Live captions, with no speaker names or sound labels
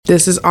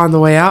This is On the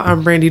Way Out.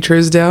 I'm Brandy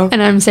Truesdale.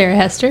 And I'm Sarah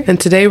Hester. And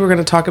today we're going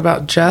to talk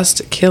about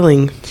just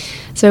killing.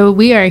 So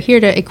we are here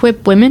to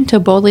equip women to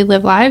boldly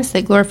live lives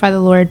that glorify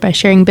the Lord by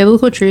sharing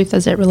biblical truth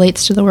as it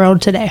relates to the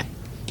world today.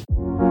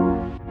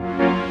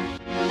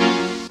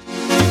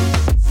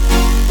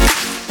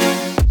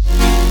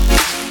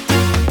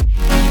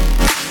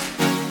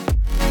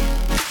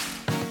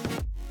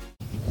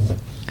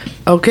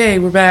 Okay,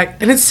 we're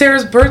back. And it's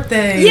Sarah's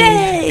birthday.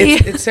 Yay!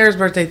 It's Sarah's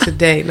birthday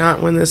today,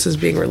 not when this is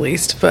being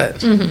released,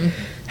 but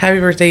happy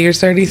birthday. You're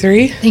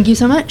 33. Thank you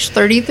so much.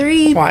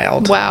 33.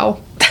 Wild.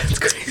 Wow. That's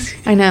crazy.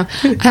 I know.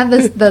 I had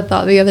the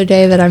thought the other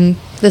day that I'm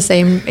the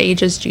same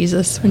age as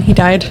Jesus when he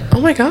died. Oh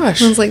my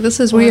gosh. I was like, this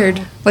is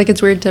weird. Like,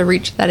 it's weird to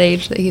reach that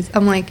age that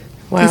I'm like,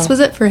 wow. This was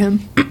it for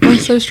him.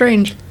 It's so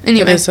strange.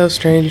 Anyway. It is so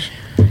strange.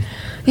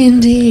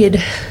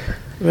 Indeed.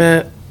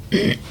 But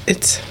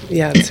it's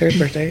Sarah's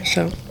birthday,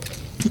 so.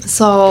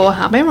 So,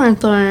 happy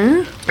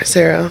birthday.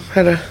 Sarah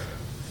had a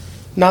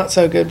not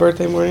so good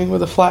birthday morning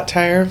with a flat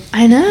tire.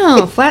 I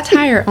know. Flat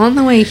tire on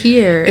the way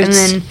here. And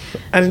then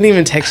I didn't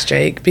even text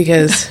Jake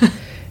because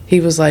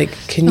he was like,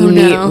 can you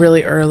meet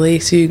really early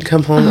so you can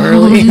come home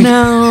early?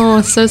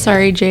 No. So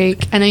sorry,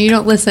 Jake. I know you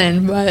don't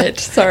listen, but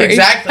sorry.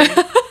 Exactly.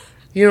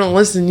 You don't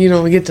listen, you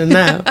don't get to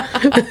know.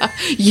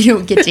 You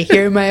don't get to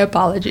hear my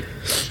apology.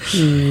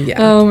 Yeah.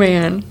 Oh,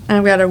 man.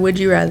 I've got a would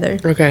you rather.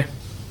 Okay.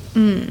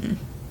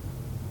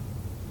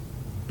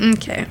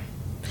 Okay.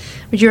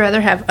 Would you rather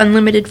have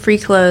unlimited free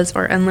clothes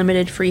or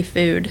unlimited free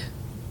food?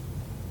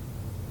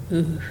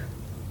 Ooh.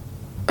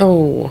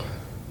 Oh.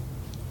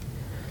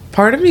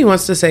 Part of me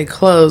wants to say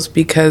clothes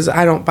because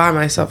I don't buy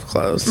myself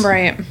clothes.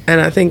 Right. And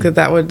I think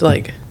that would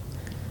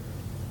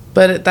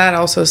but that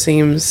also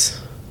seems...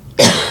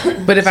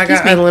 But if I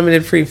got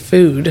unlimited free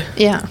food,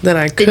 then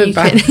I could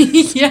buy...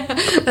 Yeah,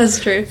 that's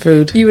true.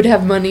 Food. You would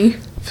have money.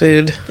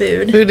 Food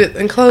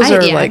and clothes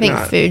are I think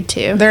not... food,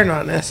 too. They're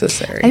not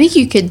necessary. I think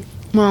you could...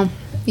 Well,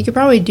 you could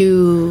probably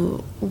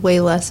do way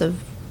less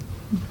of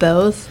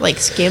both, like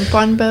skimp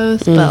on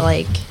both, but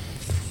like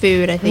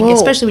food, I think,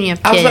 especially when you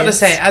have kids. I was about to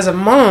say, as a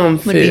mom,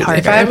 food, would be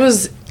harder.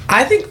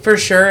 I think for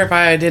sure if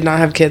I did not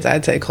have kids,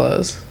 I'd say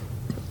clothes.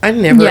 I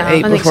never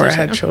ate before I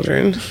had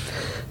children.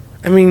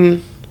 I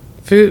mean,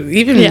 food,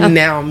 even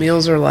now,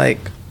 meals are like,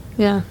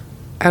 I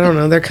don't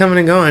know, they're coming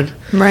and going.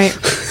 Right.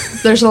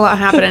 There's a lot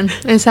happening.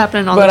 It's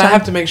happening all the time. But I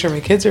have to make sure my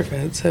kids are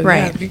fed. So,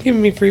 if you're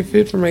giving me free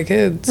food for my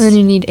kids. And then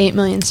you need 8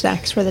 million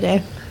snacks for the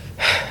day.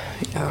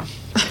 Yeah.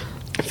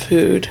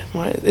 Food.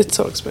 It's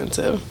so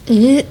expensive.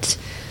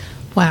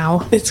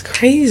 Wow. It's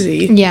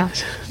crazy. Yeah.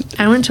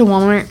 I went to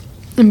Walmart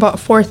and bought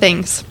 4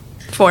 things.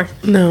 4.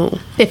 No.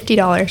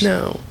 $50.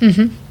 No.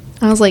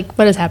 I was like,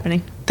 what is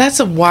happening?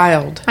 That's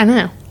wild. I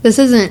know. This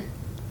isn't...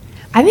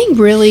 I think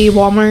really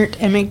Walmart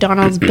and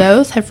McDonald's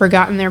both have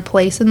forgotten their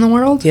place in the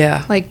world.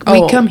 Yeah. Like,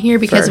 we come here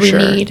because we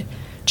need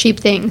cheap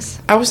things.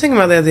 I was thinking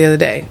about that the other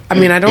day. I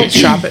mean, I don't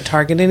shop at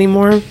Target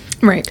anymore.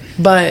 Right.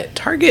 But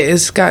Target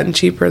has gotten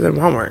cheaper than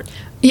Walmart.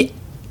 Yeah.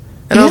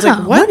 And I was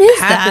like, what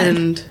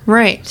happened? That?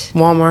 Right.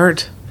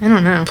 Walmart. I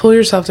don't know. Pull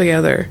yourself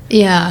together.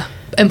 Yeah.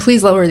 And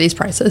please lower these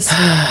prices.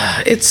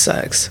 It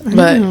sucks.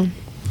 But...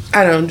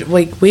 I don't,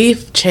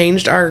 we've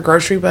changed our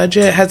grocery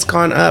budget. Has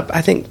gone up,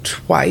 I think,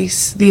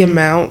 twice the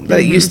amount that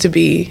it used to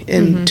be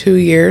in 2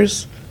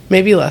 years.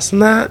 Maybe less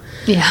than that.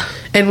 Yeah.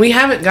 And we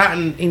haven't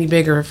gotten any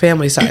bigger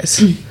family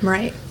size.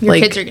 Right. Your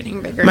kids are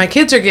getting bigger. My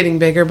kids are getting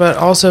bigger, but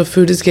also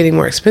food is getting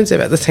more expensive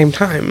at the same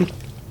time.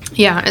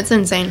 Yeah, it's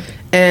insane.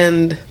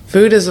 And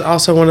food is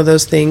also one of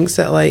those things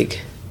that,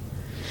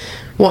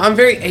 I'm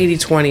very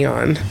 80-20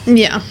 on.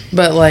 Yeah.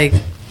 But,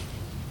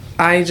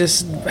 I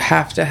just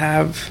have to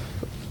have...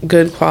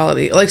 good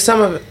quality,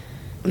 some of it,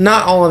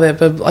 not all of it,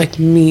 but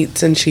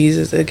meats and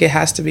cheeses, it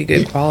has to be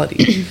good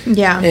quality.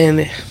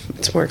 And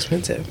it's more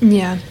expensive.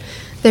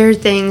 There are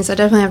things I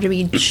definitely have to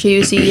be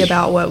choosy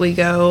about what we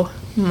go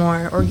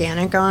more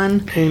organic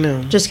on. I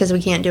know, just because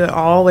we can't do it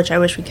all, which I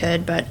wish we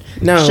could, but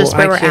no, it's just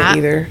where we're can't at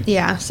either.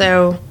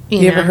 So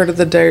you ever heard of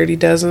the Dirty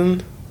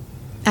Dozen?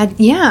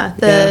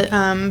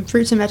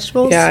 Fruits and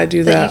vegetables. I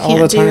do that all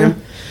the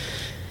time.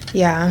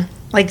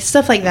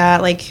 Stuff like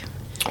that,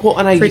 well,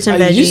 and I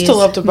used to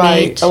love to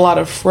buy a lot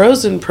of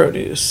frozen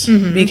produce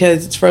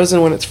because it's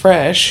frozen when it's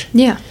fresh.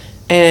 Yeah.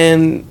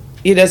 And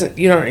you're not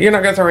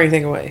going to throw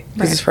anything away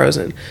because it's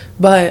frozen.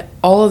 But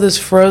all of this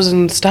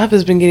frozen stuff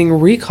has been getting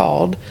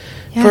recalled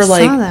for I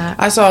saw that.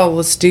 I saw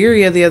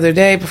listeria the other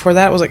day. Before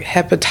that it was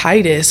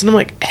hepatitis. And I'm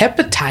like,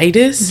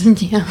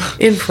 hepatitis?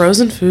 In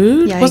frozen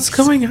food? Yikes. What's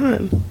going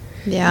on?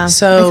 Yeah.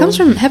 So it comes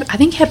from, I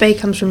think Hep A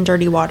comes from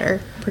dirty water,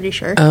 pretty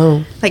sure.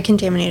 Oh.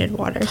 Contaminated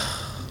water.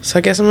 So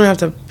I guess I'm going to have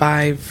to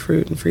buy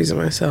fruit and freeze it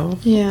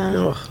myself.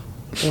 Yeah.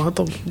 All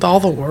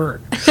the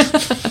work.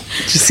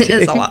 It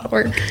is a lot of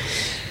work.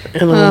 I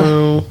don't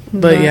know.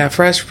 But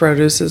fresh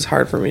produce is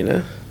hard for me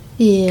to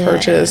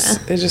purchase.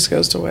 It just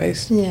goes to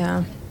waste.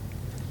 Yeah.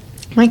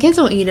 My kids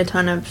will eat a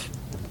ton of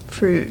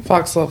fruit.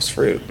 Fox loves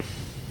fruit.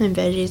 And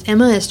veggies.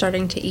 Emma is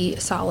starting to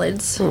eat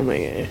solids. Oh my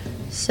god.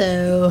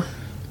 So...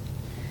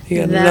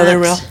 You got another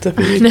mouth to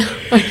feed.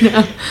 I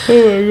know.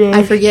 Oh my God.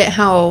 I forget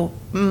how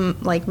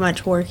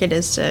much work it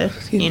is to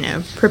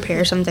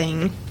prepare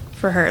something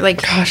for her.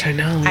 Like, gosh, I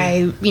know.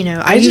 I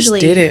usually just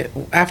did it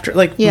after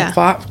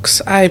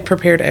Fox. I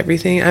prepared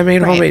everything. I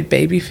made homemade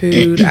baby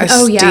food. I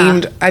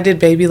steamed. I did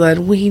baby led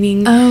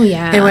weaning. Oh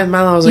yeah. And with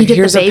Milo, I was like,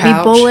 "Here's a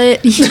pouch. Bullet."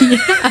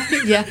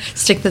 Yeah.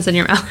 Stick this in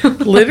your mouth.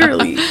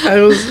 Literally,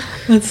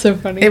 That's so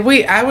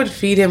funny. I would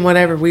feed him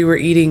whatever we were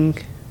eating.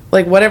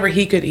 Like, whatever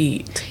he could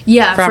eat.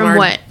 Yeah, from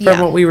what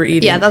we were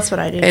eating. Yeah, that's what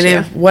I did, and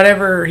if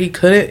whatever he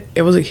couldn't,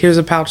 it was like, here's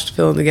a pouch to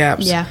fill in the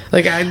gaps. Yeah.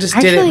 Like, I just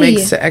didn't make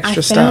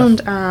extra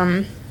stuff.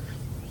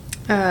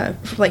 I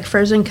found,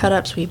 frozen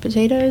cut-up sweet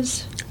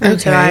potatoes. And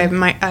so I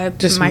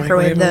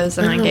microwaved those,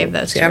 and I gave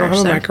those to her. I don't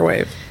have a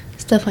microwave.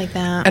 Stuff like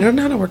that. I don't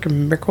know how to work a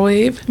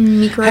microwave.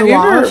 Have you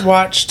ever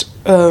watched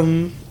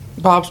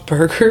Bob's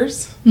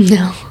Burgers?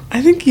 No.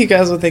 I think you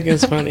guys would think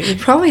it's funny.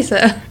 Probably so.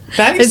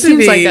 That used to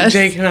be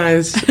Jake and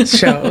I's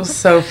show.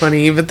 So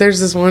funny. But there's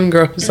this one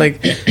girl who's like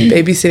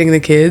babysitting the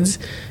kids,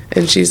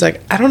 and she's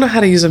like, I don't know how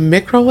to use a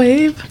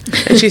microwave.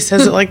 And she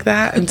says it like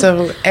that. And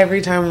so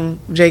every time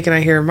Jake and I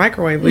hear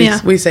microwave,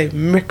 we say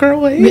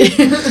microwave.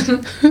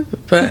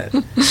 But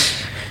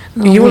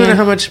you want to know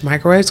how much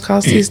microwaves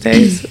cost these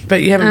days?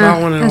 But you haven't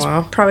bought one in a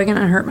while. Probably going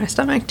to hurt my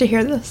stomach to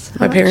hear this.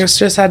 My parents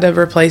just had to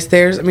replace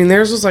theirs. I mean,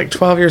 theirs was like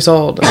 12 years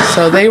old.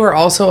 So they were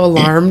also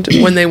alarmed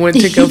when they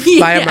went to go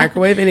buy a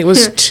microwave, and it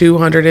was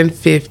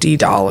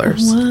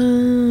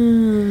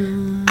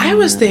 $250. Wow. I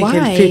was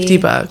thinking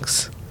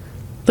 $50.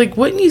 Like,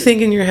 wouldn't you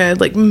think in your head,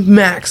 like,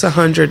 max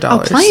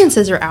 $100?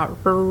 Appliances are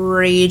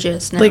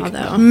outrageous now,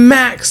 though.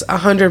 Max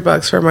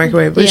 $100 for a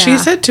microwave. But she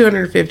said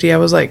 $250. I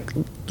was like,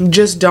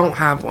 just don't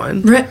have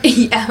one.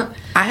 Yeah.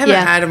 I haven't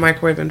had a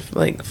microwave in,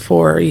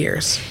 4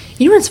 years.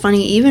 You know what's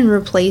funny? Even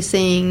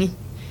replacing,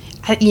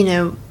 I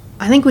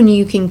think when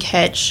you can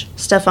catch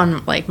stuff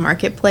on,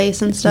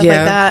 Marketplace and stuff like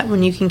that,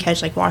 when you can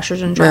catch,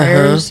 washers and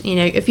dryers,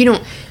 if you're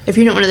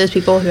not one of those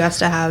people who has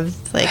to have,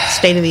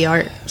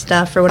 state-of-the-art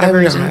stuff for whatever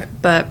reason.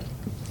 But...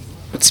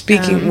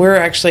 Speaking, we're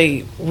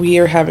going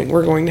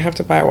to have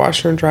to buy a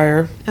washer and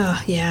dryer.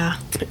 Oh, yeah.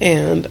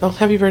 And,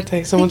 happy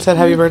birthday. Someone said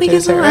happy birthday to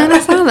Sarah. I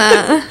saw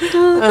that.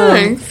 Oh,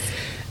 thanks.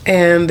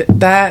 And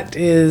that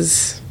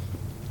is,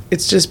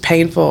 it's just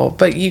painful,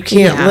 but you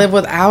can't live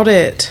without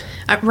it.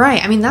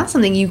 Right. I mean, that's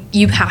something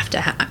you have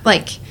to have.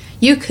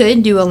 You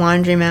could do a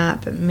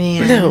laundromat, but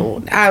man.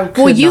 No, I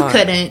could Well, you not.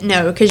 couldn't,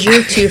 no, because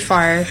you're too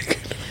far.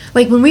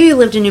 When we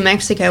lived in New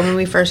Mexico, when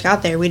we first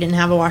got there, we didn't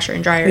have a washer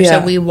and dryer,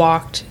 so we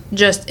walked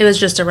it was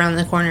just around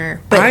the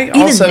corner. But I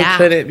also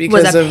couldn't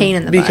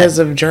because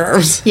of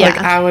germs. Yeah.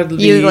 I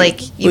would you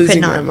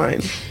losing my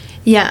mind.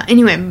 Yeah,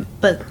 anyway,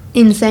 but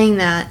in saying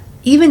that,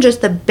 even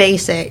just the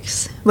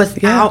basics,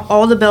 without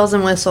all the bells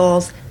and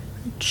whistles,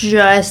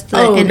 just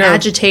an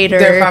agitator.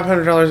 They're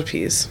 $500 a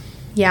piece.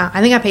 Yeah, I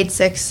think I paid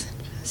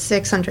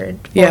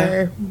 $600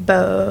 for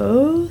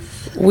both.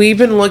 We've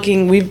been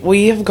looking.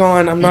 We have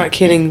gone. I'm not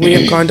kidding. We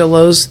have gone to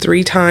Lowe's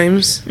 3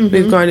 times. Mm-hmm.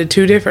 We've gone to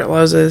 2 different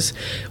Lowe's.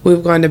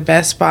 We've gone to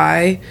Best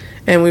Buy,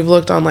 and we've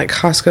looked on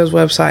Costco's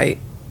website,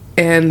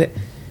 and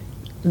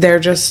they're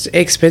just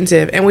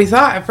expensive. And we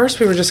thought at first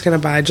we were just going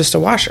to buy just a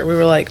washer. We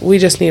were like, we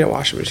just need a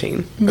washing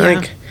machine.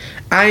 Yeah.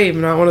 I am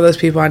not one of those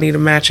people. I need a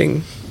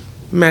matching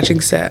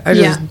set. I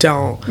just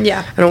don't.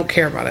 Yeah. I don't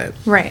care about it.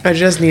 Right. I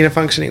just need a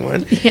functioning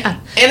one. Yeah.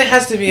 And it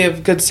has to be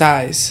of good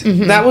size.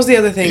 Mm-hmm. That was the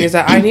other thing, is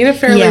that I need a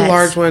fairly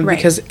large one,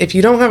 because if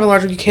you don't have a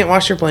large one, you can't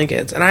wash your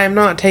blankets. And I am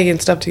not taking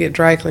stuff to get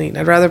dry cleaned.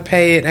 I'd rather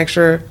pay an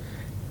extra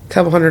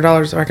couple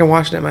 $100 if I can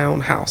wash it at my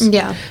own house.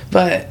 Yeah.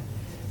 But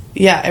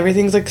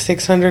everything's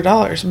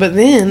 $600. But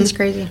then that's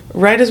crazy.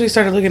 Right as we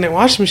started looking at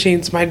washing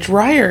machines, my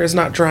dryer is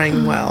not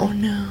drying well. Oh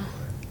no.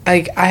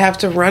 I have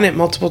to run it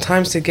multiple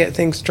times to get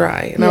things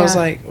dry. And I was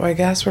like, well, I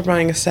guess we're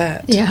buying a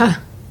set.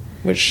 Yeah.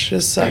 Which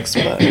just sucks.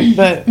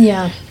 But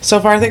yeah. So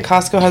far, I think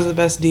Costco has the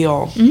best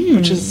deal,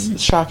 which is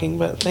shocking,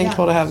 but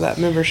thankful to have that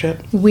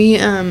membership. We,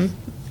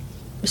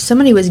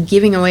 somebody was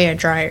giving away a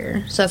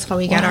dryer. So that's how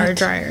we got our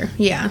dryer.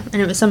 Yeah.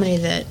 And it was somebody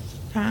that,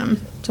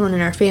 someone in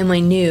our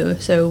family knew.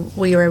 So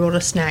we were able to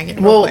snag it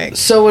real quick.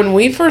 So when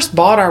we first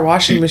bought our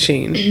washing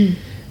machine,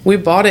 we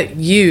bought it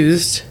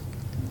used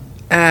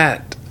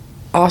at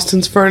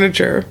Austin's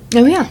Furniture.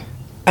 Oh yeah.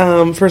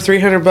 For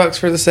 $300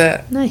 for the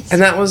set. Nice.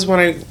 And that was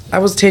when I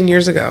was 10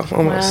 years ago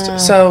almost. Wow.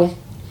 So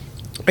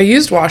I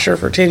used washer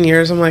for 10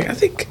 years. I'm like, I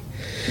think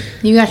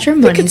you got your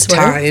money's it's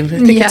time. I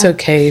think it's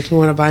okay if you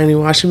want to buy a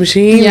new washing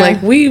machine.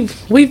 Yeah.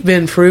 We've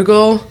been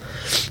frugal.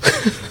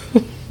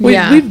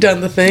 We've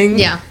done the thing.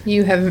 Yeah.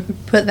 You have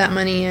put that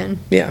money in.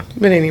 Yeah.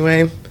 But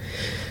anyway,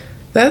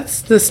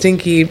 that's the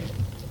stinky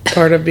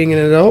part of being an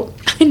adult.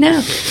 I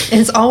know.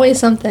 It's always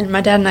something.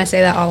 My dad and I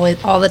say that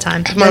all the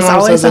time. My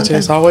mom says that too.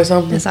 It's always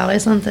something. It's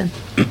always something.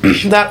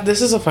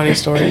 This is a funny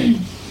story.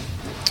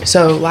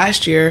 So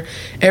last year,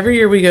 every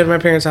year we go to my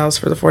parents' house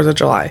for the 4th of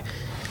July.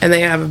 And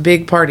they have a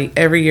big party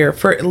every year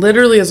for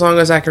literally as long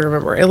as I can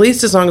remember. At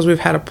least as long as we've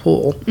had a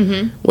pool,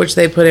 which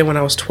they put in when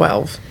I was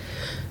 12.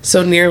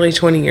 So nearly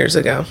 20 years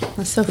ago,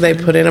 that's so fun. They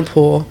put in a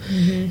pool,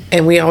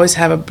 and we always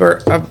have a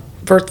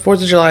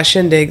 4th of July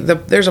shindig.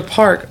 There's a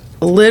park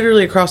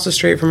literally across the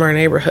street from our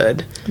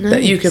neighborhood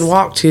that you can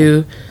walk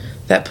to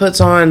that puts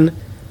on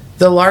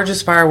the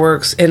largest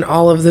fireworks in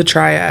all of the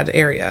Triad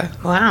area.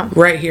 Wow.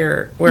 Right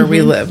here where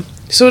we live.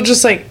 So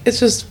just like, it's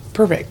just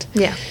perfect.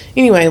 Yeah.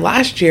 Anyway,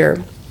 last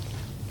year,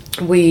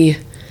 we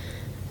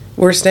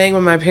were staying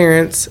with my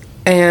parents,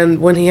 and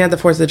when he had the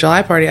 4th of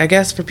July party, I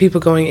guess for people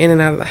going in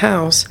and out of the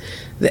house,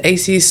 the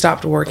AC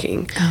stopped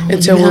working. Oh,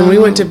 and so when we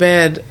went to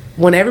bed,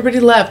 when everybody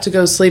left to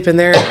go sleep in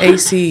their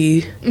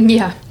AC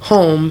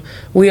home,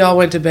 we all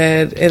went to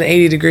bed in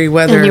 80-degree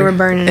weather and you were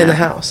burning in the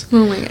house.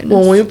 Oh, my goodness.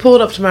 When we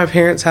pulled up to my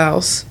parents'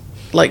 house,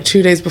 like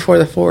 2 days before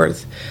the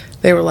 4th,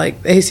 they were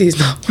like, the AC is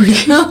not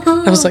working.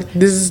 I was like,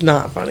 this is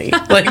not funny.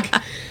 Like,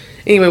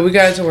 anyway, we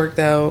got it to work,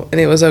 though,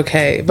 and it was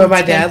okay. But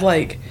my dad,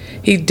 like,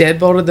 he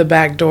deadbolted the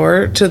back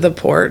door to the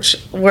porch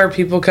where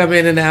people come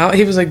in and out.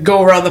 He was like,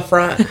 go around the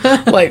front,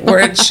 like, where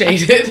it's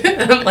shaded.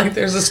 And I'm like,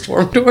 there's a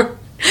storm door.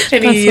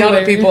 And he yelled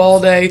at people all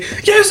day,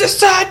 use the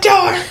side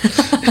door.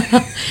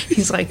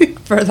 He's like,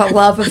 for the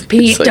love of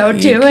Pete, like, don't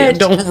do it.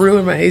 Don't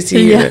ruin my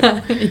AC unit.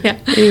 Yeah.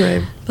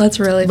 Anyway. That's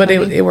really funny.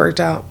 But it worked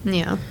out.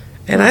 Yeah.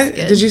 And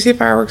did you see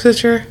fireworks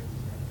this year?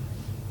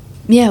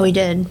 Yeah, we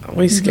did.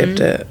 We skipped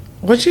it.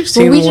 Once you've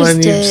seen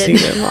one, you've seen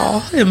it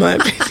all, in my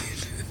opinion.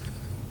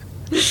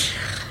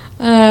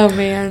 Oh,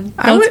 man.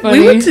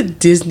 We went to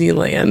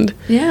Disneyland.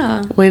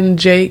 Yeah. When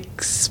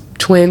Jake's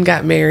twin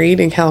got married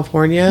in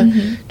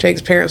California,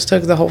 Jake's parents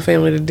took the whole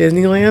family to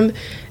Disneyland.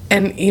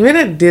 And even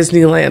at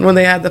Disneyland, when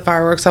they had the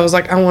fireworks, I was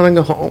like, I want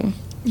to go home.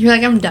 You're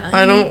like, I'm done.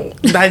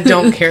 I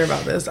don't care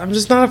about this. I'm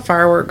just not a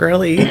firework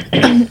girly.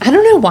 I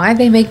don't know why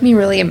they make me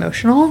really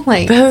emotional.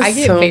 Like, I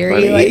get so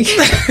very funny.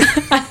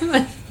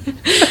 like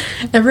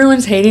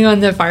everyone's hating on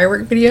the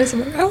firework videos.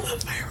 I'm like, I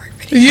love firework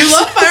videos. You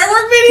love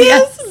firework videos?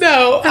 Yes.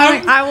 No.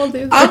 I will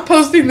do that. I'm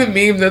posting the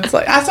meme that's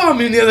like, I saw a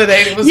meme the other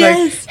day and it was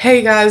like,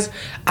 hey guys,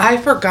 I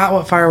forgot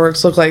what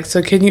fireworks look like,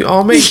 so can you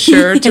all make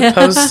sure to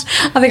post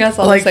I think I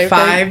saw like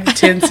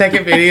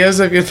 5-10-second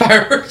videos of your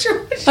fireworks?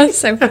 That's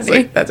so funny.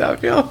 Like, that's how I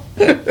feel.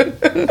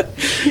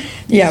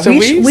 Yeah, so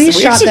we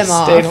shot them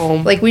off.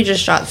 Home. Like, we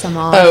just shot some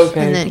off. Oh,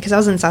 okay. And then, because I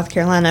was in South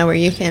Carolina where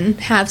you can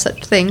have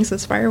such things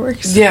as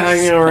fireworks. Yeah, I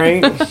know,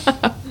 right?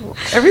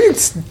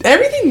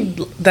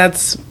 Everything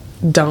that's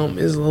dumb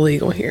is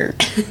illegal here.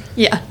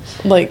 Yeah.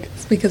 Like,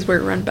 it's because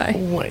we're run by.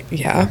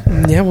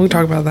 Yeah, we'll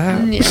talk about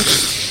that.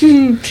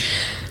 Yeah.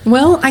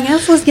 Well, I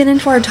guess let's get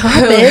into our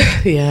topic.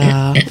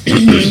 Yeah.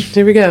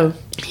 Here we go.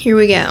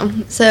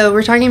 So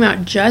we're talking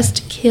about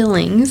just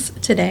killings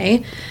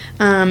today.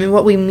 And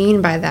what we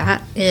mean by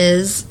that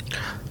is,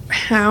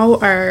 how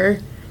are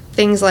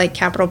things like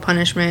capital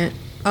punishment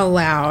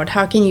allowed?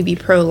 How can you be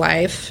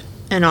pro-life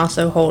and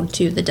also hold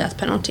to the death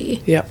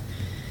penalty? Yep.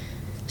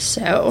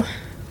 So,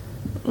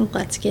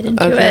 let's get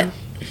into it.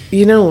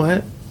 You know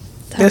what?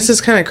 This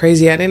is kind of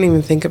crazy. I didn't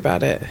even think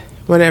about it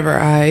whenever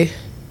I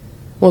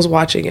was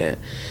watching it.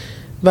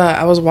 But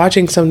I was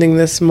watching something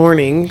this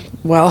morning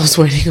while I was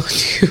waiting on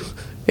you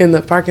in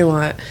the parking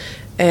lot.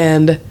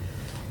 And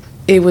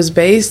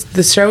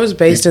the show was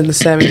based in the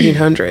 1700s.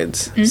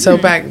 Mm-hmm. So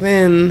back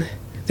then,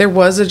 there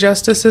was a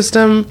justice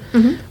system,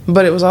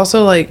 but it was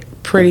also, like,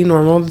 pretty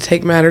normal to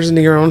take matters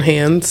into your own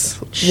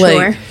hands.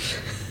 Sure.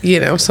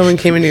 Like, someone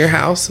came into your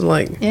house and,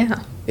 like,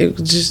 it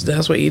was just,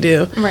 that's what you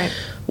do. Right.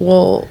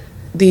 Well,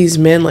 these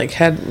men, like,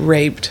 had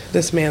raped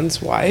this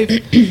man's wife,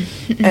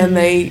 and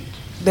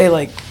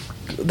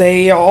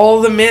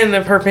all the men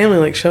of her family,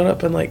 like, showed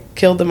up and, like,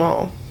 killed them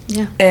all.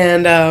 Yeah.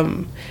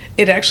 And,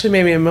 it actually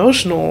made me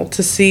emotional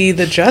to see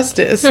the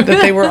justice that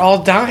they were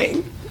all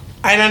dying.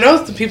 And I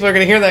know the people are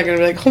going to hear that, going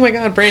to be like, oh my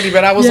God, Brandy.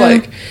 But I was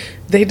like,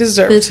 they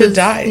deserve to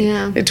die.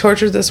 Yeah. They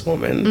tortured this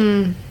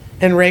woman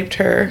and raped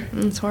her.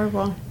 It's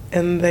horrible.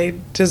 And they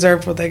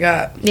deserved what they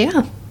got.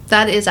 Yeah.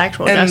 That is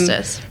actual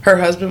justice. Her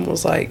husband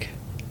was like,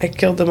 I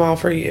killed them all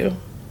for you.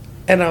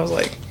 And I was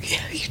like,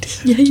 yeah, you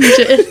did. Yeah, you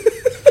did.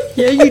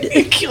 Yeah, you did.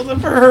 You killed them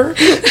for her.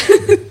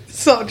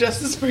 Sought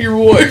justice for your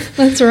wife.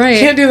 That's right.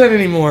 Can't do that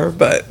anymore.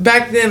 But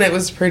back then it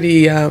was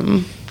pretty,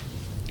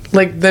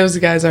 like, those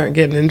guys aren't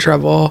getting in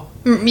trouble.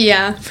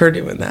 Yeah. For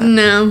doing that.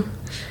 No.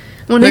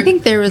 Well, I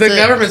think there was the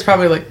government's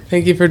probably like,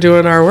 thank you for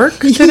doing our work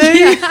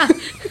today.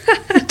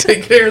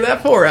 Take care of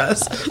that for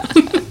us.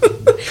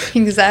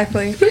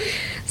 Exactly.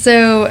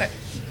 So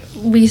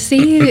we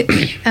see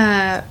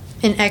in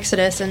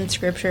Exodus in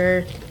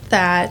Scripture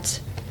that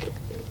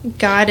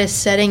God is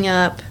setting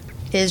up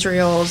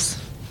Israel's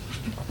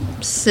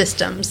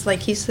systems. Like,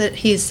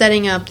 he's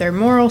setting up their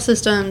moral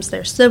systems,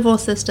 their civil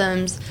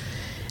systems.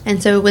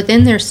 And so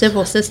within their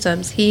civil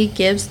systems, he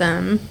gives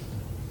them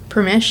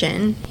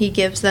permission. He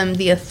gives them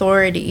the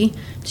authority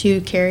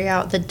to carry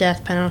out the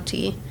death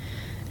penalty.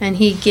 And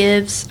he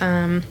gives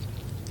a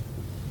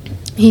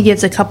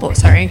couple,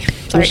 sorry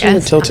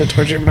guys. Tilt it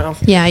towards your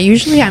mouth. Yeah,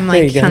 usually I'm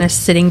like kind of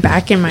sitting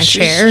back in my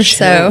chair,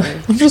 so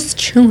I'm just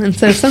chilling.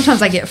 So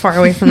sometimes I get far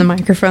away from the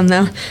microphone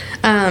though.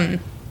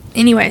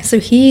 Anyway, so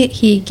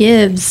he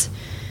gives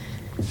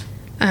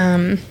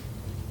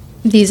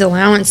these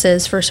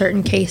allowances for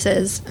certain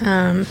cases.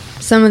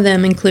 Some of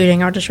them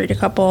including, I'll just read a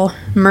couple: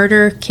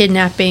 murder,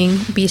 kidnapping,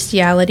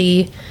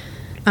 bestiality,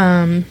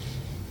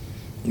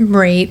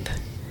 rape.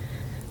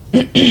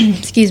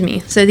 Excuse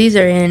me. So these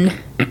are in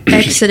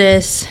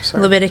Exodus,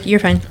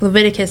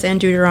 Leviticus, and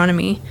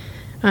Deuteronomy.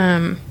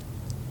 And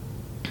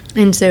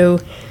so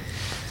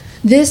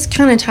this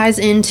kind of ties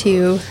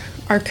into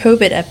our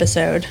COVID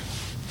episode,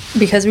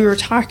 because we were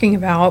talking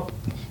about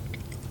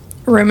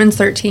Romans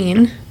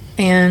 13,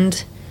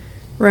 and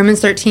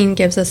Romans 13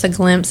 gives us a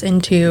glimpse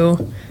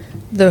into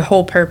the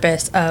whole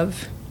purpose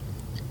of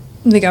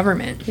the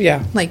government.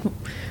 Yeah. Like,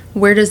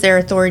 where does their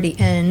authority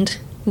end?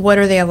 What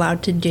are they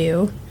allowed to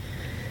do?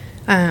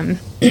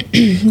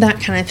 That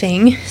kind of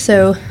thing.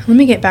 So let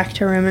me get back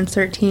to Romans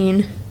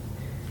 13,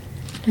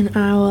 and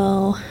I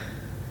will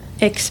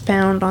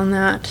expound on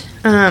that.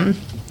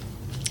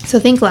 So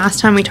I think last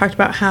time we talked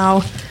about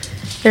how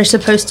there's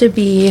supposed to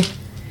be,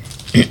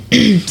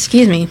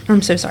 excuse me,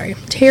 I'm so sorry,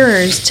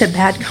 terrors to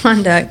bad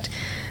conduct,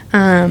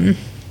 and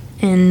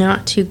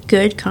not to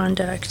good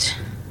conduct.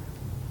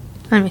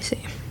 Let me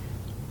see.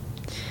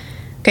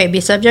 Okay,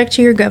 be subject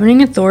to your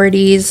governing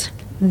authorities.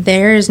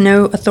 There is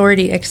no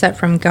authority except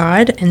from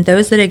God, and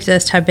those that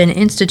exist have been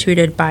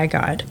instituted by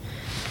God.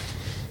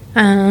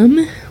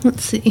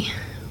 Let's see.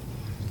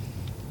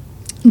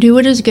 Do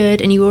what is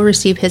good, and you will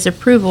receive his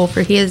approval,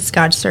 for he is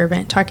God's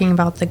servant, talking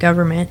about the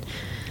government.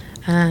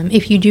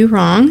 If you do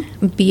wrong,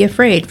 be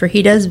afraid, for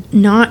he does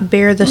not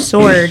bear the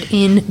sword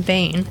in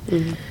vain.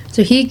 Mm-hmm.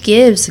 So he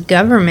gives the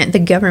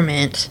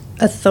government,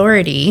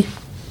 authority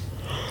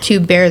to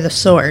bear the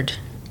sword.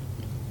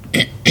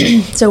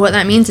 So what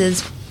that means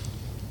is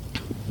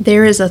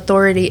there is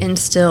authority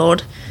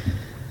instilled.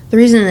 The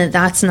reason that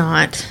that's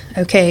not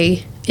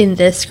okay in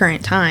this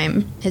current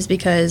time is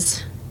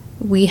because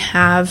we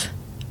have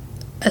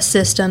a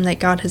system that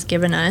God has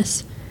given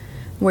us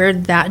where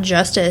that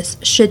justice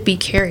should be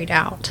carried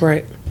out.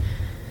 Right.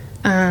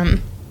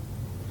 And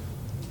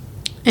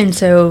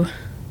so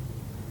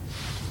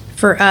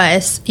for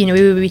us, we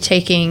would be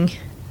taking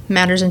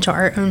matters into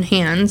our own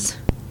hands.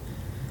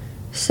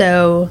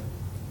 So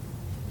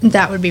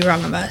that would be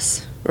wrong of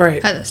us.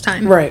 Right. At this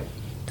time. Right.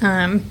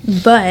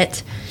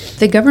 But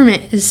the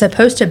government is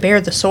supposed to bear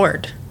the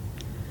sword.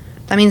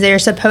 That means they're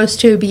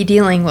supposed to be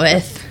dealing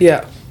with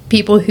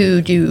people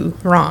who do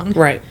wrong.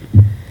 Right.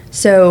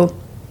 So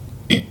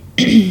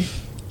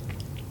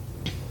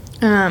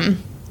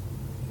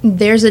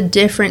there's a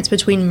difference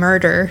between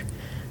murder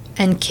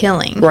and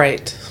killing.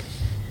 Right.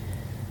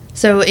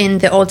 So in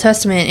the Old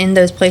Testament, in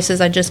those places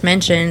I just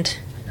mentioned,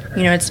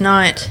 it's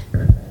not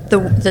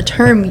the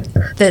term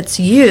that's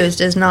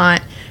used is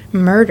not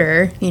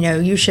murder.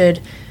 You should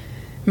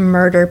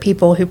murder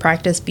people who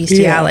practice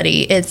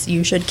bestiality. Yeah. It's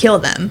you should kill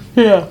them.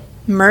 Yeah.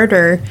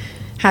 Murder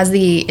has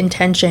the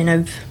intention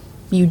of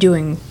you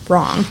doing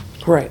wrong.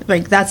 Right.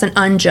 Like, that's an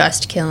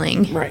unjust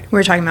killing. Right.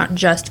 We're talking about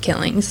just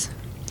killings.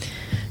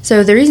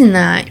 So the reason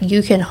that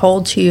you can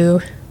hold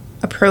to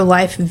a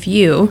pro-life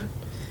view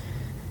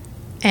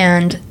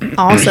and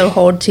also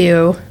hold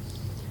to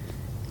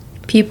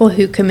people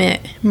who commit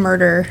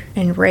murder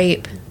and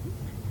rape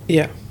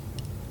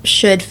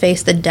should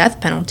face the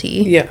death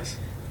penalty. Yes.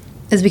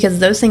 Is because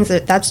those things,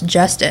 that's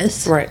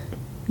justice. Right.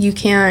 You're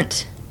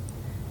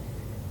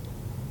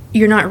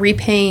not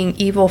repaying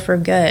evil for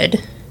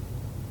good.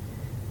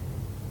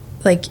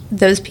 Like,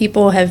 those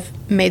people have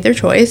made their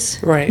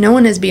choice. Right. No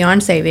one is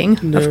beyond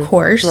saving, of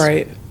course.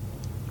 Right.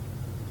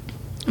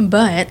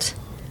 But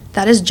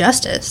that is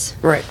justice.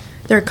 Right.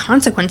 There are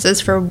consequences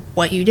for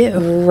what you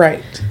do.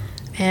 Right.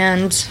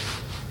 And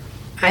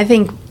I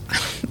think,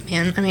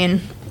 I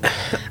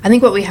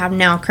think what we have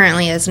now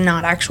currently is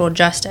not actual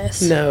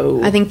justice.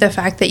 No. I think the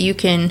fact that you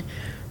can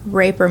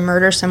rape or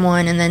murder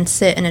someone and then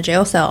sit in a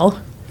jail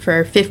cell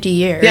for 50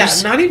 years. Yeah,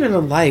 not even a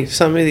life,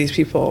 some of these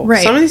people.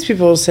 Right. Some of these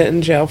people sit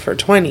in jail for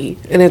 20,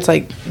 and it's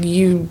like,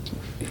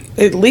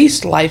 at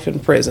least life in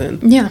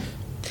prison. Yeah.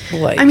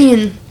 Like,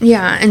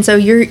 and so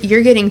you're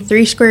getting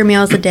 3 square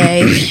meals a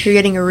day, you're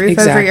getting a roof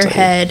over your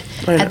head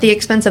at the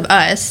expense of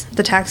us,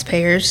 the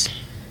taxpayers.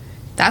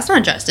 That's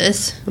not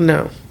justice.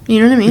 No.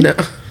 You know what I mean? No.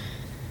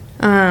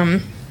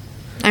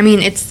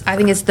 I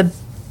think it's the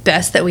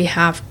best that we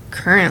have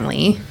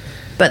currently,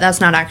 but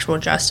that's not actual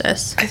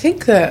justice. I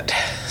think that,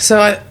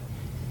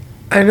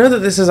 I know that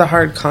this is a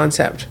hard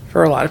concept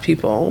for a lot of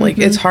people. Like,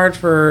 it's hard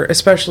for,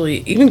 especially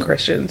even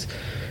Christians,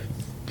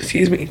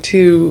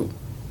 to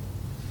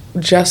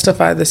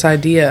justify this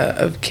idea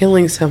of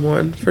killing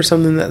someone for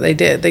something that they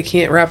did. They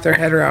can't wrap their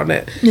head around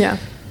it. Yeah.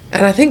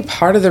 And I think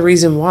part of the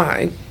reason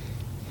why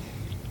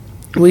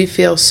we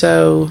feel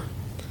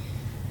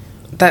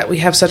that we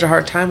have such a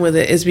hard time with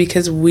it is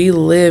because we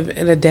live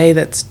in a day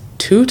that's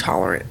too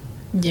tolerant.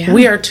 Yeah.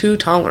 We are too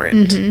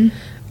tolerant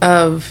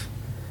of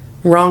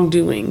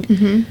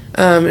wrongdoing.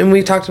 And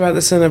we talked about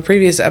this in a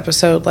previous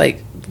episode.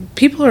 Like,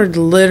 people are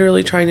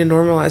literally trying to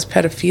normalize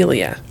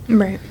pedophilia.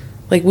 Right.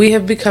 Like, we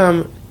have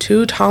become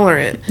too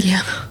tolerant.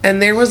 Yeah.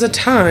 And there was a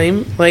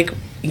time, like,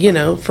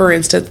 for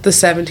instance, the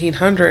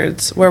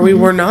 1700s, where we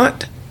were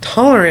not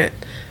tolerant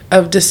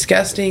of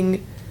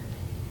disgusting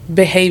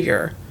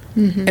behavior.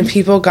 Mm-hmm. And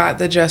people got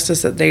the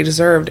justice that they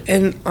deserved.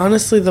 And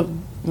honestly, the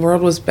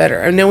world was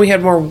better. I know we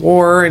had more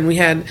war, and we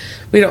don't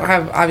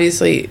have,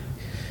 obviously,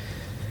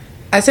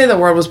 I say the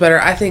world was better.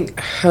 I think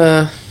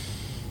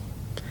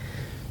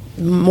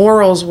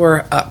morals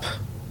were up.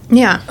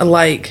 Yeah.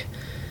 Like,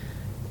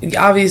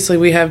 obviously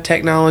we have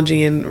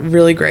technology and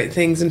really great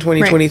things in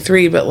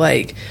 2023, right. But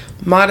like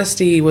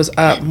modesty was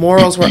up,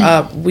 morals were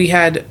up. We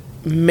had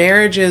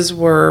marriages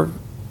were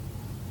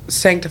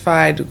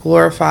sanctified,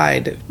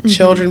 glorified, mm-hmm.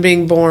 children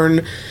being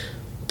born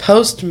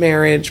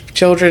post-marriage,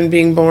 children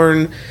being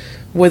born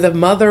with a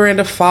mother and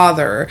a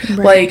father. Right.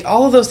 Like,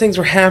 all of those things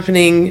were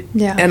happening,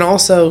 yeah. And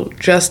also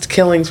just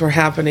killings were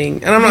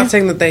happening. And I'm not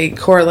saying that they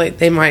correlate,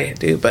 they might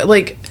do, but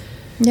like,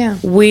 yeah,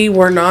 we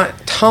were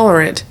not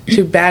tolerant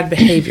to bad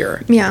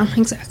behavior. Yeah,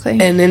 exactly.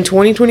 And in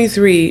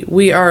 2023,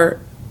 we are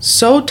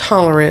so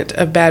tolerant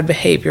of bad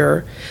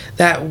behavior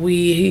that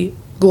we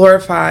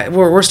glorify,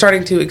 we're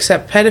starting to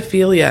accept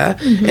pedophilia,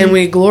 mm-hmm. and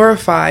we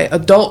glorify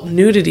adult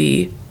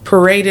nudity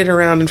paraded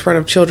around in front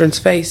of children's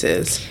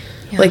faces.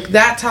 Yeah. Like,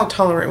 that's how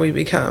tolerant we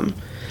become.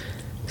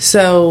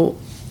 So,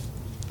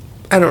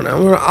 I don't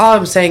know. All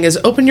I'm saying is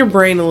open your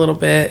brain a little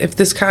bit if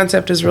this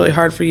concept is really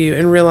hard for you,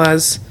 and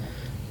realize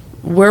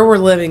where we're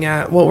living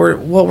at, what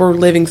we're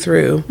living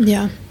through.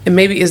 Yeah. And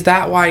maybe is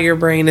that why your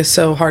brain is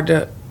so hard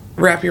to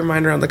wrap your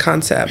mind around the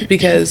concept?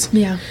 Because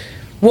yeah.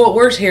 What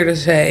we're here to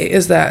say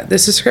is that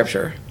this is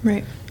scripture.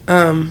 Right.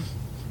 And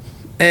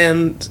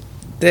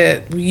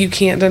that you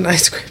can't deny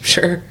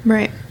scripture.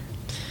 Right.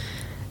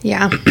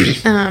 Yeah.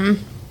 I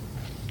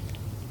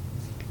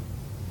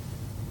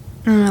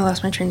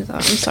lost my train of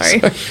thought. I'm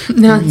sorry.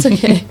 No, it's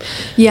okay.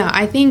 Yeah,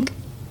 I think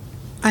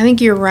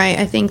you're right.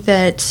 I think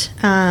that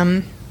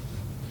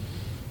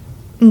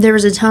there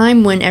was a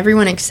time when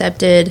everyone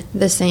accepted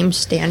the same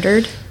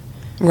standard.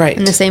 Right.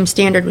 And the same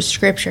standard was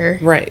scripture.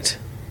 Right.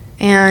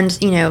 And,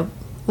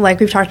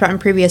 like we've talked about in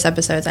previous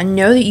episodes, I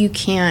know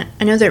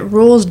that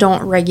rules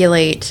don't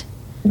regulate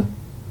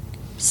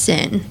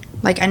sin.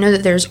 Like, I know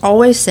that there's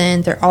always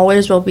sin. There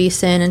always will be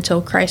sin until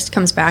Christ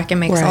comes back and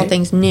makes all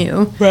things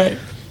new. Right.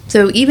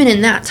 So even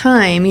in that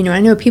time,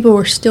 I know people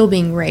were still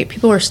being raped.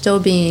 People were still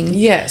being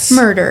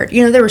murdered.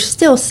 There was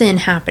still sin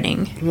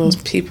happening. Those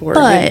people were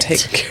being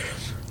taken care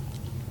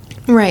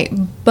of. Right.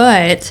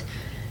 But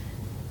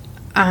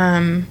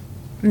that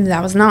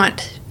was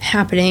not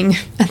happening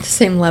at the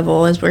same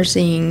level as we're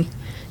seeing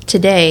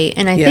today.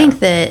 And I think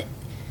that,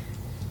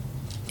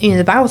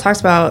 the Bible talks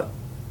about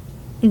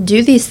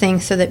do these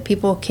things so that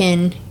people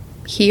can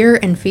hear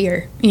and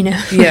fear,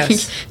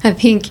 Yes. I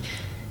think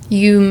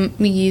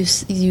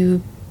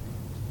you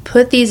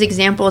put these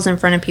examples in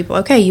front of people.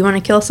 Okay, you want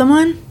to kill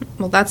someone?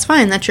 Well, that's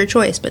fine. That's your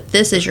choice. But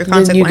this is your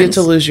consequence. Then you get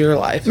to lose your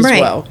life as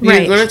well.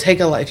 You're going to take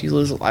a life, you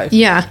lose a life.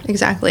 Yeah,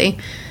 exactly.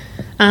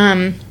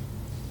 And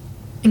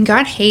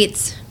God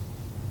hates...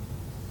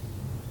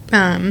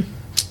 oh,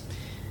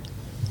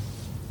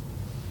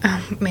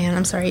 man,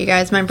 I'm sorry, you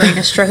guys. My brain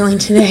is struggling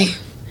today.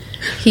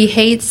 He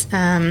hates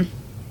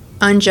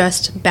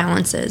unjust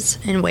balances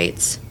and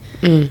weights,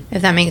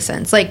 if that makes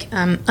sense. Like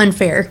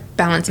unfair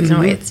balances and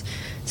weights.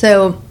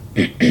 So...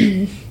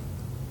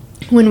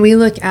 when we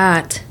look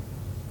at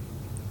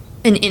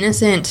an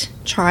innocent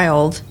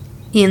child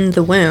in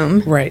the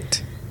womb,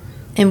 right,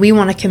 and we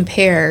want to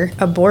compare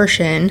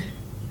abortion,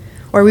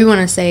 or we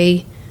want to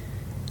say,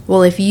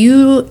 well, if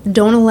you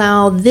don't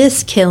allow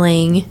this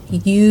killing,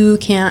 you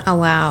can't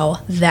allow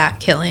that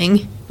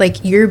killing.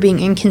 Like, you're being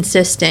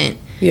inconsistent.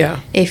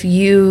 Yeah. If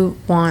you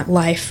want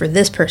life for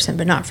this person,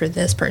 but not for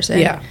this person.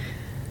 Yeah.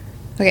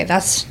 Okay,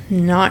 that's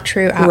not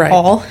true at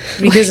all.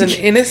 Because an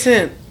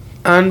innocent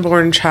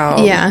unborn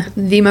child,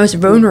 the most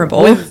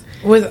vulnerable,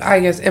 with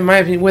I guess in my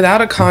opinion, without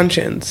a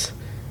conscience,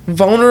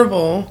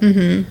 vulnerable,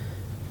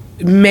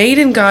 made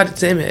in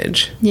God's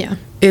image,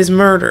 is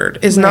murdered,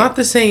 is not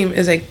the same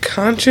as a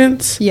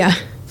conscience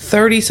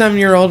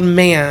 30-some-year-old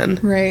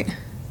man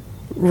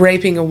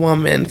raping a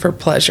woman for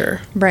pleasure.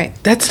 Right.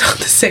 That's not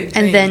the same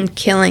thing. And then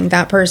killing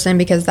that person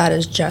because that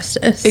is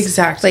justice.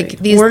 Exactly. Like,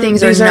 these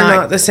things are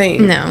not the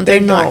same. No,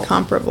 they're not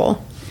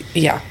comparable.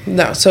 Yeah,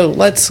 no. So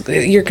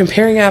you're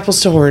comparing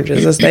apples to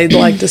oranges, as they'd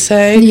like to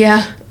say.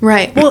 Yeah,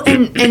 right. Well,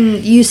 and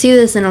you see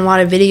this in a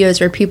lot of videos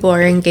where people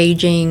are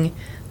engaging,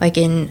 like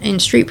in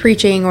street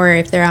preaching, or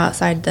if they're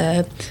outside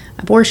the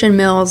abortion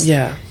mills.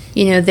 Yeah.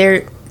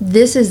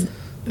 This is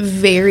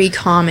very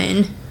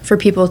common for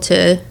people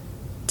to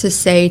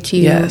say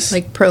to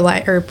like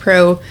pro-life or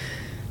pro,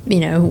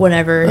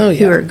 whatever,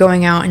 who are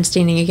going out and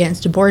standing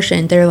against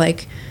abortion. They're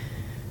like,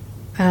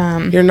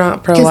 you're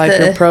not pro-life,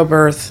 you're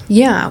pro-birth.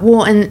 Yeah,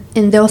 well, and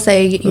they'll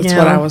say, That's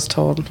what I was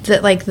told.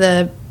 That, like,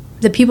 the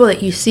people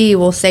that you see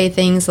will say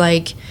things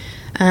like,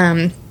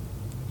 I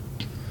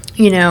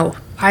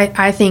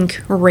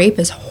think rape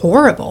is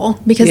horrible,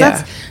 because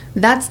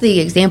that's the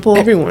example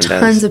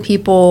tons of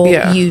people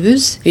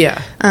use.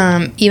 Yeah.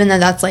 Even though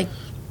that's, like,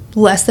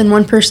 less than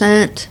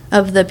 1%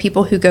 of the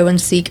people who go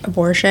and seek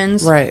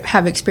abortions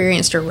have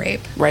experienced a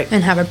rape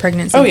and have a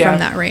pregnancy from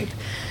that rape.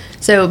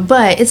 So,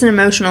 but it's an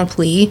emotional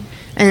plea,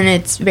 and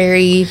it's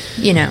very,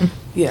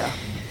 Yeah.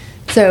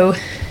 So,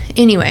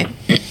 anyway,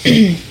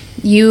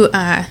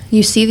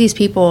 you see these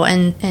people,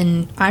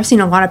 and I've seen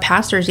a lot of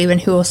pastors even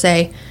who will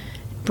say,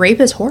 rape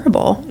is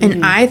horrible,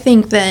 and I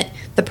think that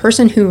the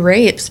person who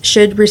rapes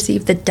should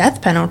receive the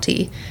death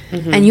penalty.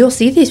 And you'll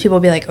see these people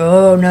be like,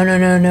 oh, no,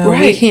 right.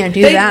 We can't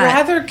do that. They'd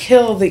rather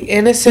kill the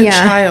innocent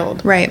child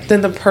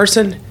than the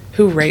person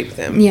who raped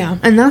them. Yeah,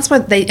 and that's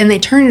what they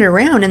turn it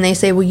around and they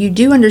say, well, you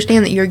do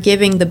understand that you're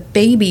giving the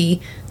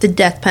baby the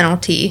death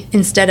penalty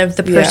instead of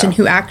the person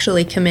who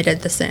actually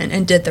committed the sin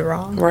and did the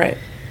wrong. Right.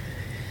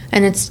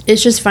 And it's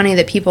just funny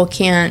that people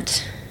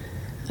can't,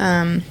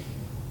 they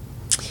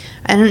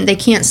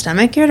can't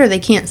stomach it, or they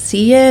can't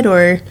see it,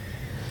 or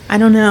I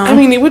don't know. I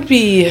mean, it would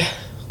be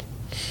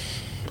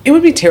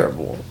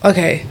terrible.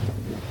 Okay.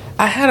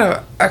 I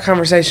had a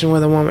conversation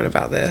with a woman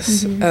about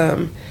this.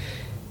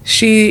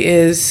 She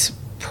is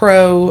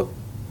pro-choice.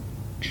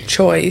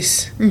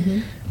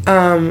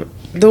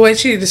 The way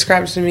she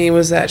described it to me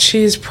was that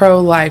she's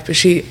pro-life, but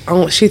she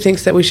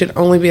thinks that we should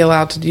only be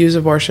allowed to use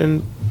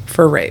abortion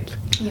for rape.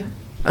 Yeah.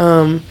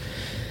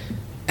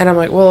 And I'm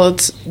like, well,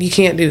 you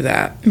can't do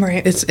that.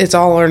 Right. It's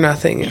all or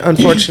nothing,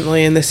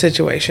 unfortunately, in this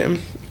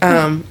situation.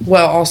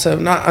 Well, also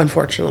not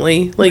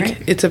unfortunately,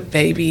 it's a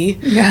baby.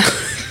 Yeah.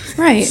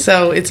 Right.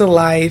 So it's a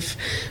life.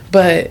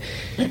 But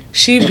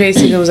she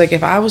basically was like,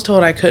 if I was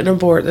told I couldn't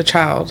abort the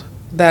child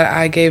that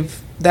I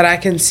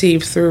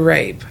conceived through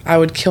rape, I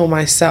would kill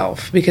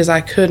myself because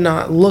I could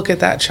not look at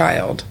that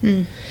child.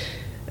 And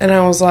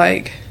I was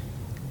like,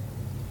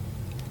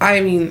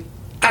 I mean,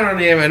 I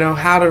don't even know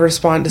how to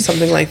respond to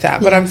something like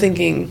that, but I'm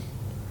thinking,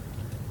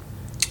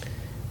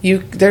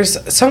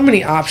 there's so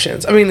many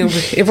options. I mean,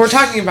 if we're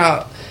talking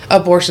about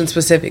abortion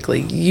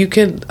specifically, you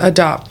could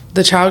adopt.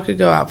 The child could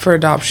go out for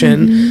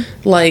adoption.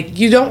 Like,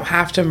 you don't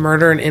have to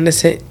murder an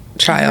innocent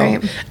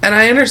child. Right. And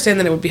I understand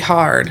that it would be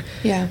hard.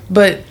 Yeah.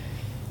 But,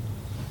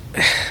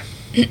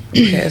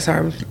 okay, sorry,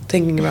 I'm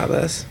thinking about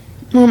this.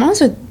 Well, I'm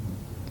also,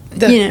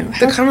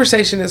 the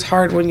conversation is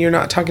hard when you're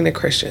not talking to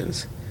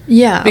Christians.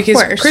 Yeah, because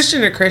of course.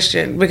 Christian to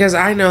Christian, because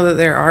I know that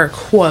there are,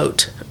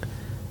 quote,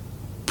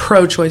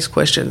 pro-choice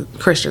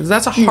Christians.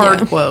 That's a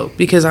hard quote,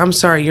 because I'm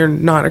sorry, you're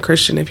not a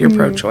Christian if you're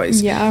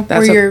pro-choice. Yeah,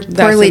 or you're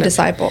poorly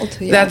discipled.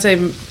 Yeah. That's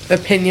an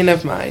opinion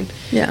of mine.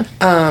 Yeah.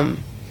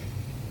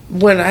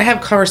 When I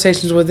have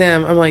conversations with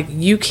them, I'm like,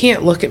 you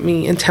can't look at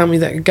me and tell me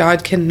that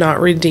God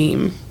cannot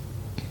redeem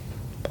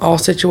all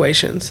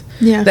situations.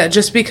 Yeah. That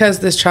just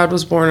because this child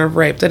was born of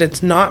rape, that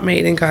it's not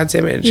made in God's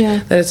image,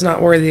 that it's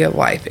not worthy of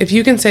life. If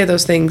you can say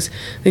those things,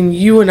 then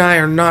you and I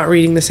are not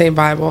reading the same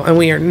Bible, and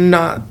we are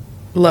not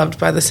loved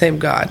by the same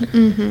God.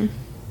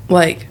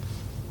 Like,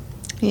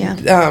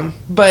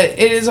 but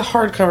it is a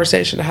hard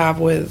conversation to have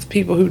with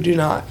people who do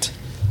not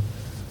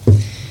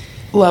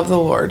love the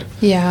Lord.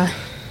 Yeah.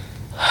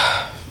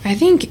 I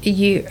think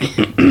the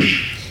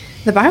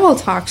Bible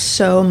talks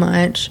so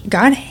much.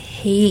 God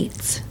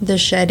hates the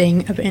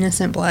shedding of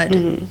innocent blood.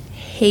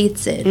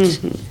 Hates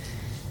it.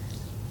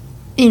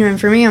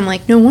 And for me, I'm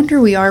like, no wonder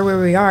we are where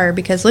we are,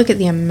 because look at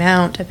the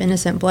amount of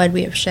innocent blood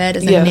we have shed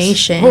as a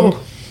nation.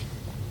 Oh.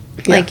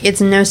 Like, it's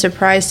no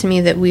surprise to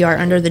me that we are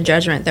under the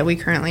judgment that we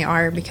currently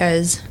are,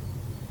 because,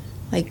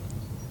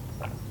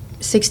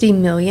 60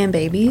 million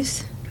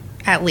babies,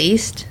 at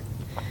least,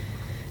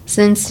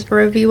 since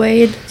Roe v.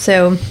 Wade.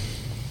 So,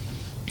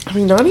 I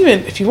mean, not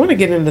even, if you want to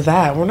get into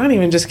that, we're not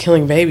even just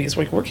killing babies.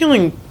 We're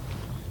killing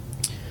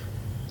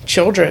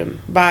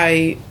children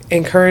by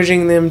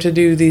encouraging them to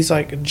do these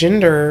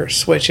gender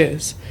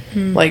switches.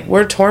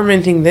 We're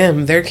tormenting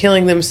them. They're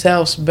killing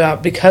themselves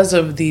because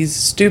of these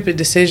stupid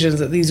decisions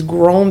that these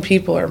grown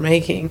people are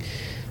making.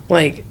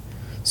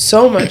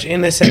 So much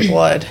innocent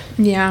blood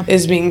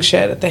is being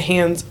shed at the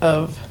hands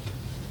of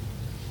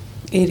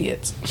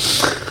idiots.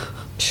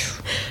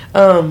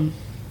 I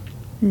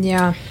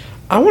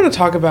want to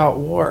talk about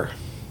war.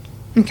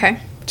 Okay.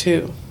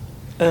 Too.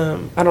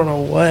 I don't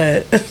know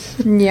what.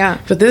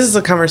 But this is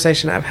a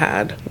conversation I've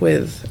had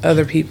with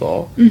other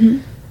people.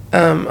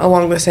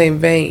 Along the same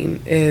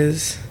vein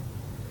is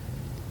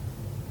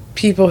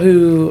people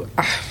who,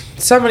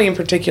 somebody in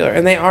particular,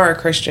 and they are a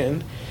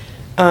Christian,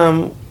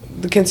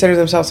 consider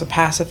themselves a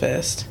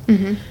pacifist.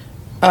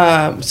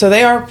 So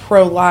they are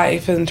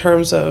pro-life in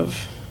terms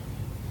of,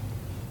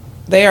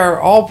 they are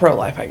all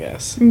pro-life, I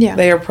guess. Yeah.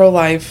 They are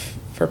pro-life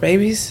for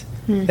babies.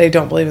 They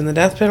don't believe in the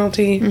death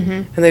penalty,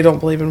 and they don't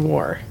believe in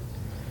war.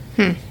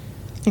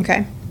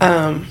 Okay.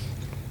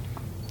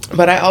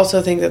 But I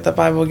also think that the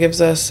Bible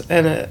gives us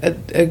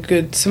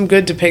some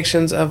good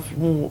depictions of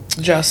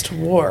just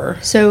war.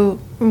 So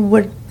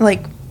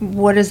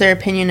what is their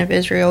opinion of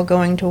Israel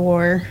going to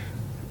war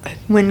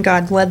when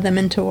God led them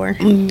into war?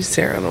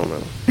 Sarah, I don't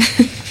know.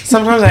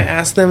 Sometimes I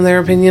ask them their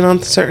opinion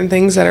on certain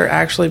things that are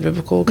actually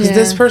biblical, because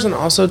this person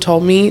also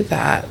told me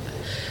that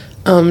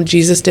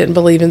Jesus didn't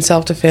believe in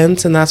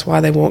self-defense, and that's why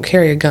they won't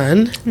carry a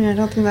gun. Yeah, I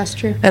don't think that's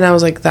true. And I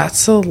was like,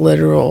 that's a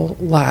literal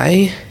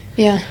lie.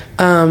 Yeah.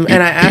 And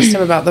I asked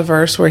him about the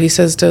verse where he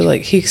says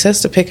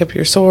to pick up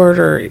your sword,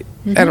 or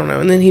I don't know.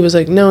 And then he was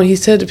like, no, he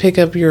said to pick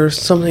up your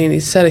something, and he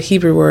said a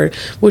Hebrew word,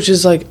 which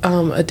is like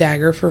a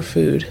dagger for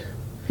food.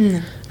 No.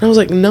 And I was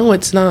like, no,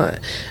 it's not.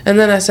 And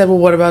then I said, well,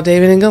 what about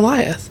David and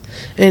Goliath?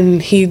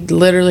 And he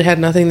literally had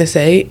nothing to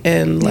say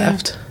and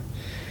left.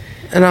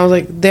 And I was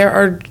like, there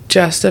are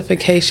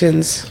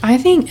justifications. I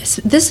think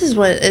this is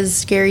what is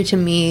scary to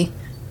me.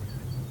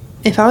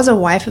 If I was a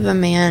wife of a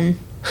man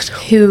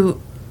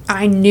who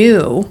I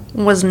knew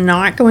was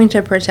not going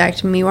to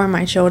protect me or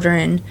my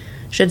children,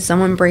 should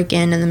someone break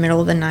in the middle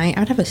of the night,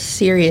 I would have a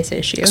serious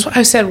issue. That's what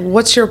I said.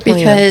 What's your plan?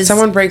 Because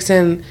someone breaks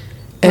in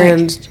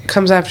and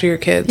comes after your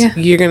kids. Yeah.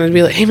 You're going to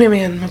be like, hey,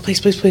 man,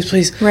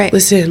 please. Right.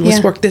 Listen,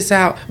 let's work this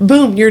out.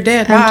 Boom, you're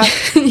dead. Bye.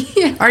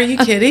 Yeah. Are you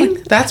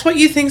kidding? That's what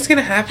you think's going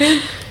to happen?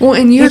 Well,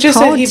 and you're just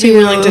called said he'd be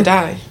willing to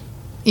die.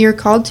 You're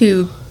called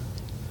to...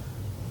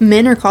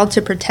 Men are called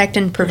to protect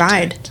and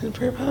provide.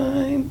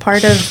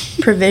 Part of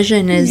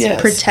provision is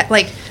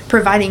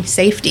providing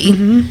safety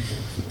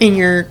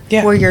in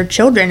for your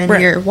children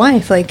and your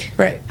wife. Like,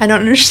 I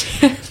don't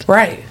understand.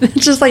 Right. It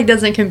just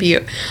doesn't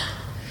compute.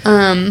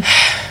 I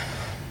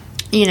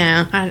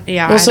don't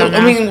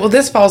know.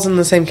 This falls in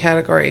the same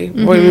category.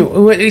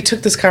 We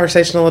took this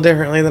conversation a little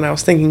differently than I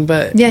was thinking,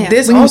 but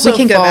this also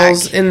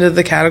falls into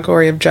the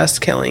category of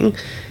just killing.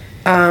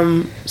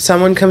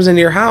 Someone comes into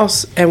your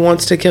house and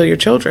wants to kill your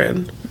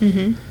children.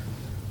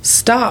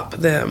 Stop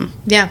them.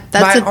 Yeah,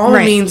 that's by all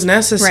means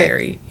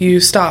necessary.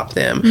 You stop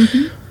them.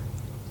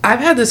 I've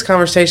had this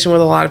conversation with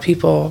a lot of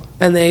people,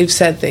 and they've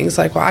said things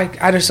like, well,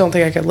 I just don't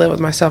think I could live with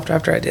myself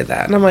after I did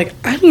that. And I'm like,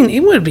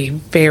 it would be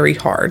very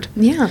hard.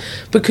 Yeah.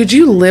 But could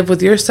you live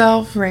with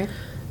yourself? Right.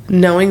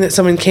 Knowing that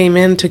someone came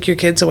in, took your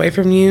kids away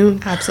from you,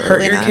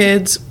 absolutely hurt your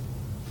kids,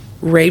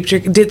 raped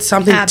did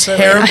something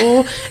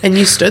terrible, and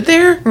you stood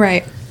there?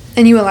 Right.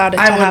 And you allowed it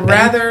to happen. I would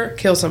rather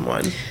kill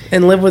someone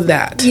and live with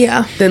that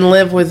than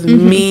live with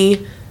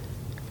me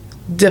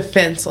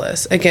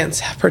defenseless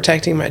against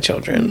protecting my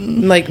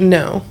children.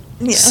 No.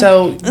 Yeah.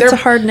 So that's a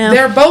hard no.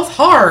 They're both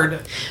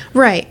hard.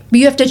 Right. But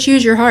you have to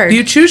choose your hard.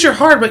 You choose your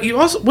hard, but you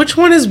also, which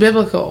one is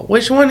biblical?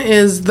 Which one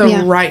is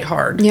the right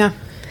hard? Yeah.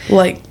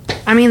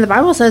 The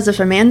Bible says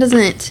if a man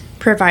doesn't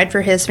provide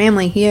for his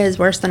family, he is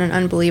worse than an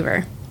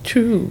unbeliever.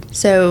 True.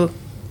 So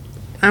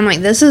I'm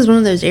like, this is one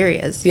of those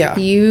areas. Yeah.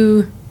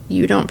 You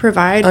don't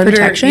provide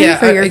protection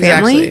for your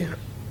family.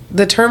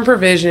 The term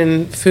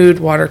provision, food,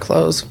 water,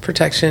 clothes,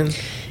 protection.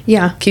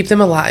 Yeah. Keep them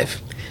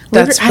alive.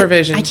 That's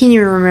provision. I can't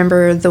even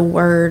remember the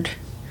word,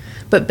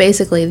 but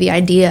basically the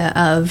idea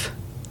of,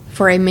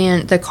 for a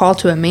man, the call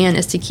to a man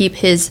is to keep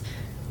his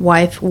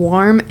wife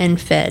warm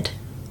and fed.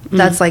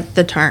 That's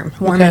the term,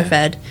 warm and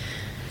fed.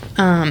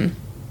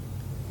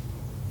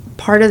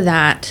 Part of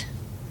that,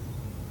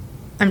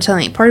 I'm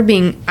telling you, part of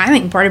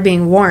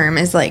being warm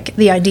is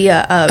the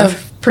idea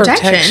of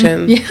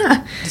protection.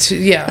 Yeah.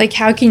 Yeah.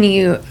 How can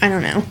you, I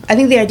don't know. I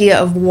think the idea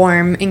of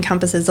warm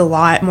encompasses a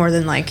lot more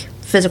than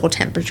physical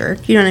temperature.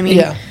 You know what I mean?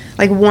 Yeah.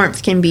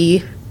 Warmth can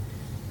be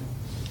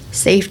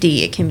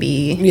safety. It can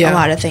be a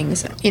lot of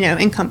things,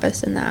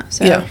 encompassed in that.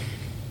 So. Yeah.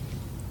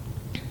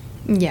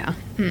 Yeah.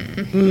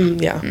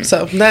 Yeah.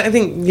 So that, I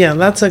think,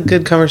 that's a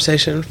good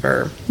conversation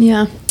for.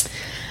 Yeah.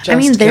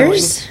 Just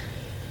there's.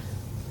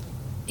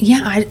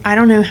 Yeah, I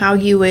don't know how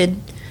you would.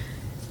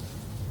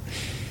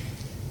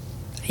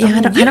 Yeah,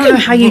 I don't know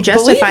how you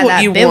justify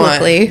that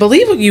biblically.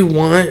 Believe what you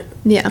want.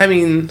 Yeah.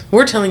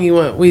 We're telling you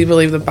what we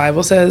believe the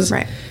Bible says.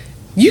 Right.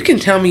 You can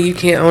tell me you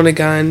can't own a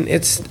gun.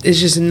 It's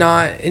just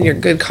not in your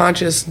good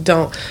conscience.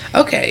 Don't.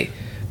 Okay.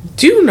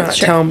 Do not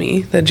tell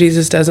me that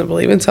Jesus doesn't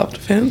believe in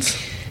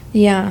self-defense.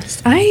 Yeah.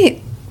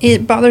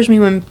 It bothers me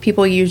when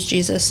people use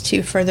Jesus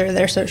to further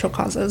their social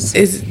causes.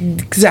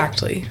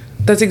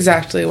 That's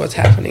exactly what's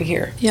happening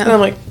here. Yeah. And I'm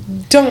like,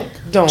 don't.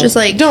 Just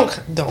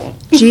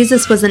don't.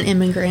 Jesus was an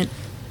immigrant.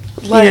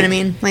 You know what I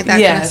mean? That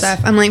kind of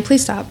stuff. I'm like,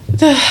 please stop.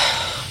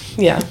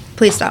 Yeah.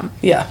 Please stop.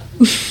 Yeah.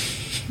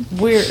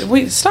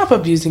 We stop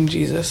abusing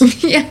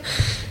Jesus. Yeah.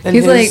 And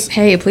he's like,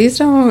 hey, please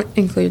don't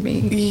include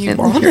me.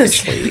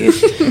 Honestly.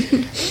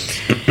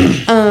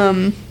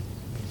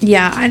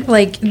 Yeah,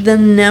 the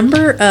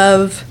number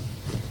of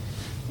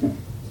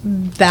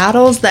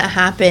battles that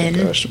happen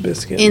in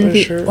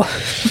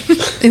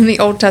the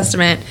Old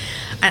Testament.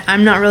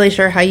 I'm not really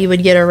sure how you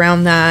would get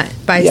around that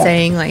by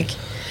saying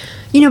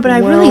but I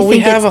really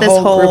think it's this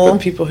whole group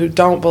of people who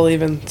don't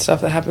believe in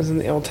stuff that happens in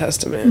the Old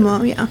Testament.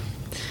 Well, yeah.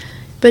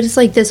 But it's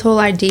this whole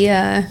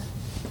idea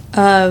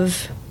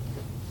of,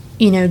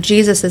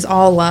 Jesus is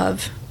all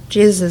love.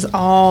 Jesus is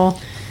all,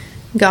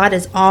 God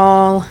is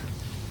all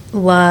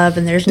love,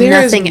 and there's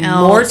nothing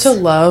else. More to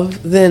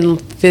love than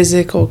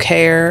physical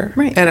care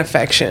and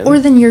affection. Or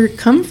than your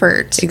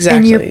comfort.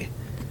 Exactly. And your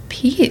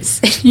peace.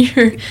 And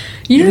your,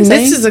 you know what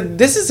I'm saying?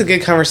 This is a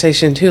good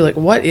conversation, too.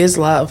 What is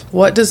love?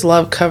 What does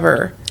love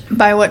cover?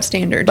 By what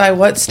standard?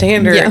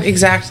 Yeah.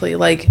 Exactly.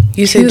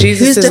 You said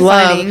Jesus is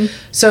defining love.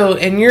 So,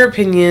 in your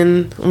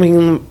opinion,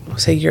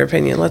 say your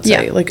opinion, let's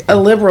say, a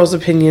liberal's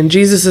opinion,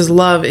 Jesus'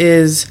 love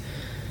is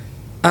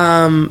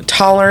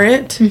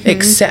tolerant,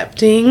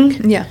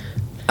 accepting. Yeah.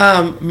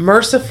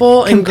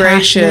 Merciful and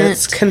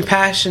gracious,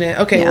 compassionate.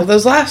 Okay, well,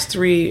 those last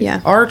three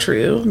are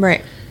true.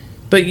 Right.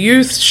 But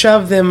you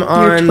shove them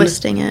on... You're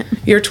twisting it.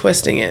 You're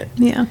twisting it.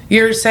 Yeah.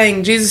 You're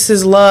saying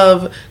Jesus'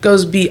 love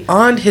goes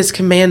beyond his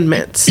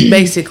commandments,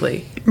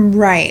 basically.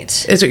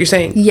 Right. Is what you're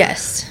saying.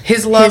 Yes.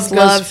 His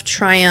love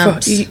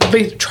triumphs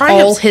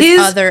all his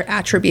other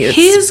attributes.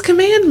 His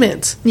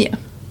commandments. Yeah.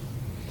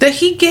 That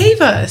he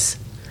gave us.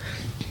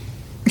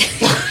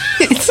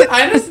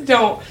 I just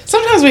don't.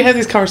 Sometimes we have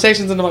these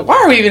conversations and I'm like, why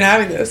are we even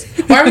having this?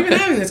 Why are we even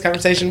having this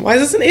conversation? Why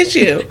is this an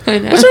issue? I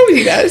know. What's wrong with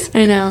you guys?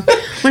 I know.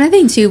 When I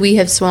think, too, we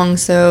have swung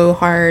so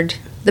hard.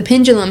 The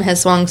pendulum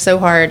has swung so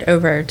hard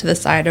over to the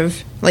side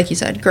of, like you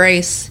said,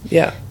 grace.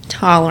 Yeah.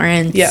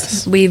 Tolerance.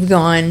 Yes. We've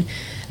gone.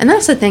 And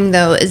that's the thing,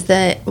 though, is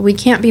that we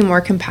can't be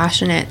more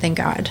compassionate than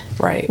God.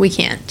 Right. We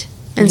can't.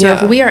 And so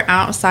if we are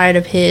outside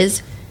of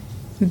his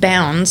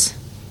bounds,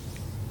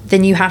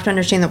 then you have to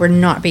understand that we're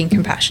not being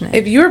compassionate.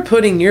 If you're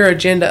putting your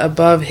agenda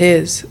above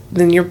his,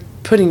 then you're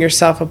putting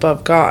yourself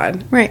above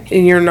God. Right.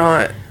 And you're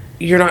not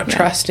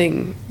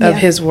trusting of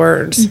his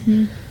words.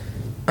 Mm-hmm.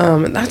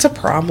 And that's a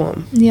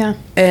problem. Yeah.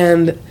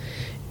 And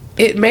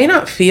it may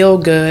not feel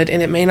good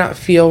and it may not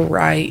feel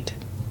right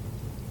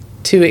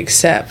to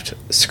accept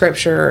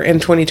scripture in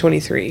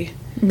 2023.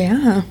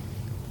 Yeah.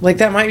 Like,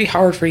 that might be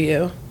hard for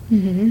you.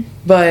 Mm-hmm.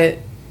 But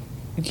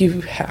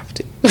you have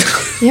to.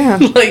 Yeah.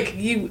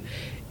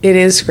 It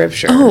is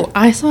scripture. Oh,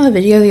 I saw a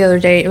video the other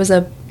day. It was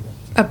a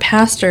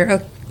pastor,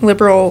 a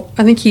liberal,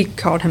 I think he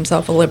called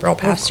himself a liberal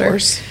pastor. Of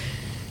course.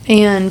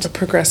 And a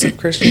progressive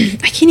Christian.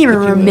 I can't even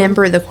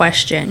remember the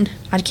question.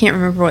 I can't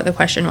remember what the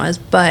question was,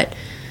 but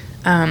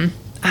I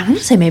want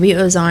to say maybe it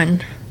was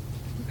on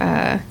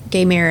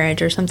gay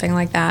marriage or something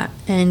like that.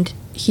 And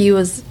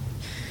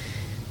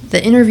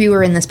the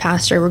interviewer and this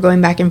pastor were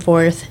going back and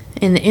forth,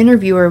 and the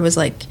interviewer was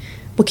like,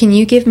 well, can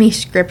you give me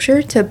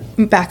scripture to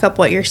back up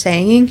what you're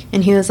saying?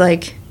 And he was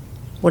like,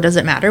 well, does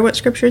it matter what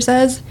scripture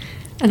says?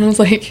 And I was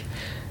like,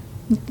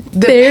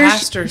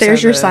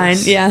 there's your sign.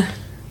 Yeah.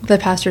 The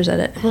pastor said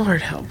it.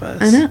 Lord help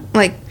us. I know.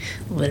 Like,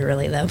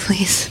 literally, though,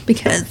 please.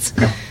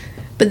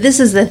 But this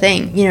is the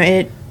thing.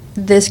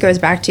 This goes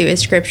back to,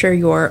 is scripture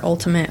your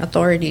ultimate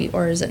authority,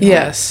 or is it not?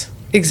 Yes,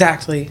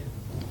 exactly.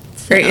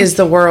 So. Is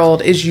the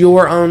world, is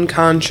your own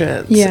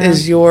conscience,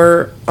 is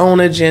your own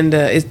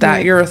agenda, is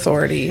that your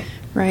authority?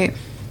 Right.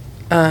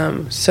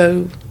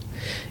 So,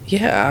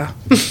 yeah.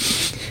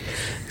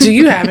 Do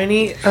you have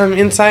any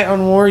insight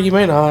on war? You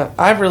may not.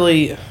 I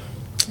don't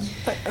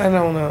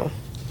know.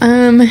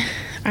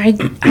 I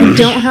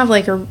don't have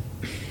like a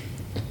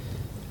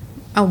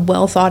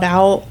well thought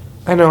out.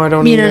 I know I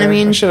don't. You know what I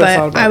mean? I should have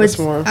thought about this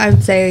more. I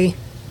would say.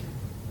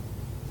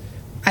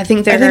 I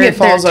think it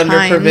falls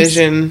under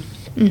provision.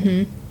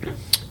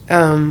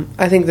 Mm-hmm.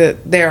 I think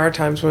that there are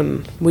times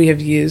when we have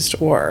used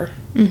war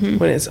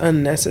when it's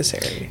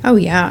unnecessary. Oh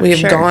yeah, we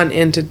have gone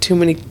into too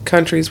many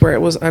countries where it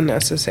was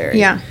unnecessary.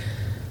 Yeah.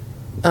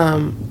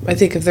 I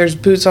think if there's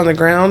boots on the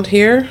ground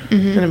here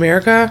in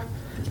America,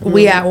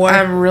 we at war.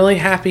 I'm really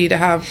happy to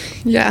have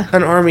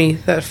an army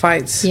that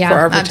fights for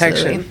our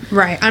protection. Absolutely.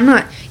 Right. I'm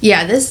not.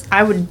 Yeah.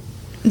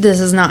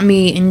 This is not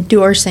me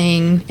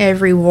endorsing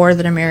every war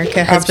that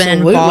America has been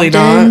involved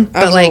in.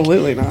 But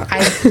absolutely not.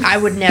 I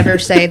would never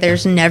say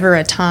there's never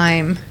a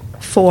time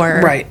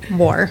for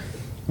war.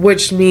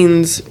 Which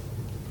means,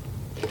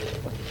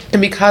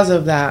 and because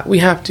of that, we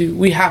have to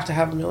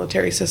have a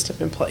military system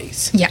in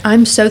place. Yeah,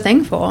 I'm so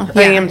thankful.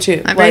 I am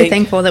too. I'm very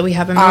thankful that we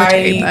have a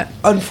military. But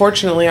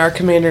unfortunately, our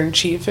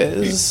commander-in-chief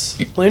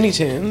is Looney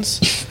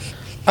Tunes.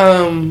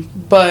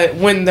 But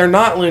when they're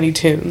not Looney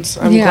Tunes,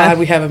 I'm glad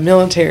we have a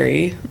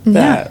military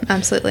that... Yeah,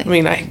 absolutely. I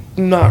mean, I'm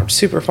not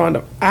super fond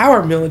of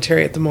our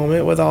military at the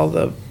moment with all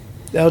the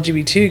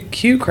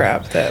LGBTQ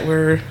crap that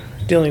we're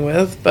dealing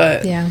with,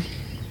 but... Yeah.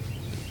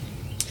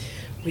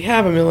 We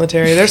have a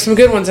military. There's some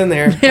good ones in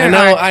there.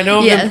 I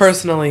know them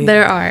personally.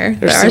 There are.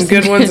 There's some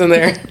good ones in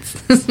there.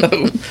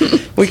 So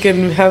we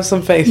can have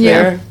some faith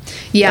there.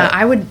 Yeah,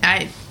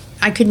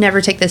 I could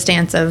never take the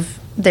stance of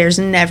there's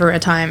never a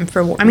time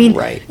for war. I mean,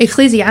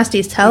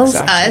 Ecclesiastes tells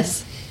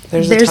us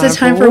there's a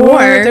time for war.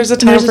 There's a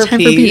time for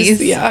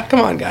peace. Yeah, come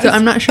on, guys. So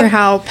I'm not sure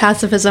how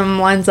pacifism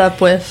lines up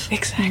with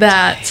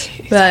that.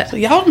 But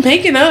y'all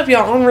making up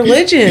your own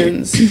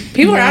religions.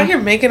 People are out here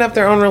making up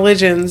their own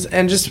religions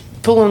and just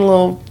pulling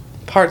little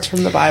parts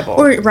from the Bible.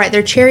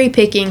 They're cherry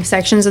picking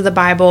sections of the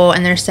Bible,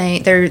 and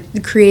they're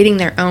creating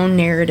their own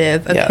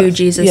narrative of who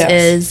Jesus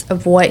is,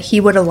 of what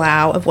he would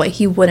allow, of what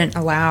he wouldn't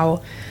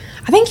allow.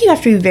 I think you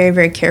have to be very,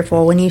 very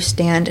careful when you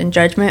stand in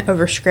judgment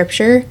over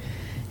Scripture,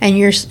 and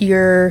you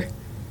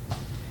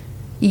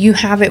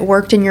have it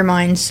worked in your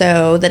mind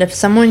so that if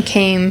someone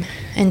came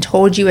and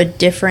told you a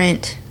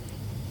different,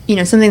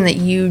 something that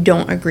you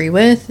don't agree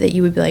with, that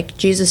you would be like,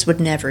 Jesus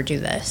would never do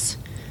this.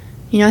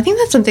 I think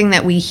that's something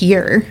that we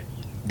hear,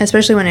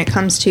 especially when it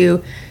comes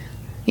to,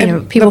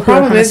 people who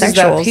are homosexuals.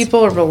 The problem is that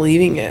people are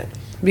believing it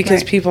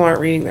because people aren't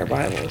reading their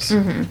Bibles.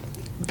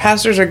 Mm-hmm.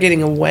 Pastors are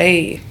getting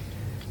away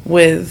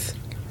with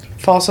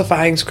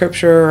falsifying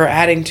scripture or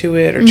adding to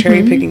it or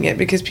cherry picking it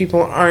because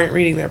people aren't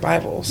reading their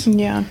Bibles.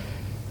 Yeah.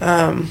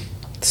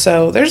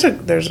 So there's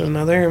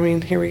another. I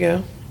mean, here we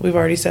go. We've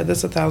already said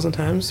this 1,000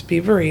 times. Be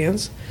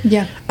Bereans.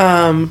 Yeah.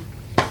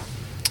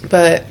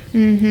 But.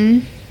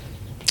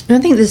 I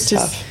think this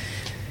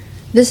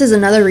is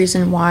another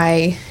reason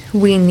why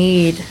we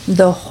need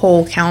the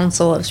whole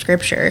counsel of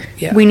Scripture.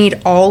 Yeah. We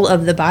need all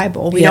of the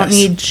Bible. We don't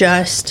need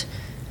just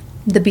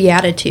the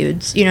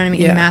Beatitudes. You know what I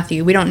mean? In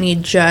Matthew, we don't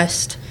need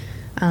just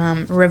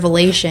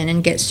Revelation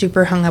and get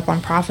super hung up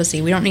on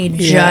prophecy. We don't need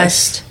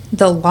just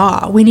the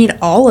law. We need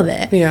all of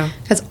it. Yeah.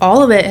 Because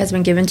all of it has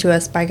been given to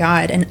us by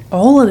God, and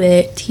all of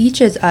it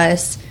teaches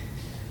us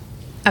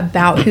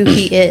about who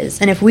He is.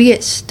 And if we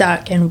get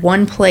stuck in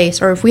one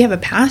place, or if we have a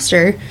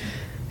pastor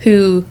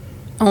who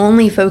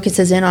only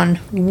focuses in on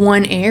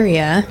one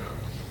area,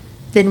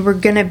 then we're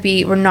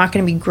not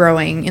gonna be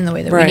growing in the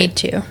way that we need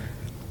to.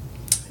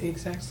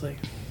 Exactly.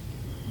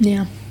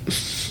 Yeah.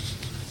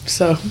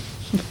 So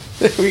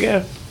there we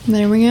go.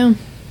 There we go.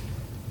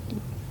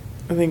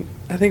 I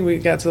think we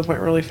got to the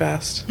point really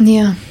fast.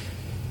 Yeah.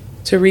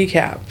 To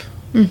recap,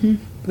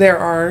 there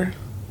are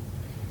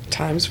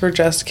times for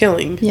just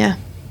killing. Yeah.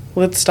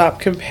 Let's stop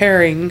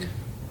comparing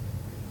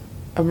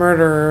a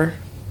murderer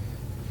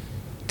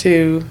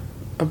to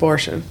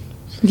abortion.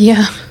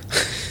 Yeah.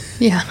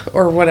 Yeah.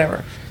 Or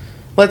whatever.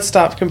 Let's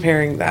stop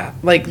comparing that.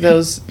 Like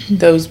those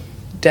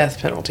death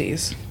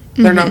penalties.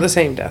 They're not the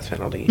same death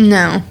penalty.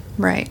 No.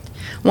 Right.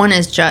 One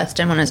is just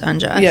and one is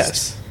unjust.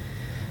 Yes.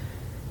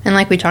 And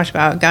like we talked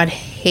about, God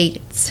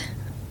hates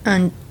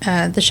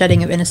the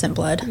shedding of innocent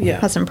blood. Yeah.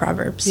 That's in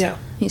Proverbs. Yeah.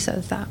 He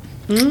says that.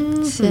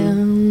 Mm-hmm.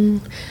 So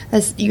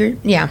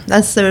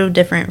that's so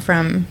different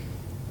from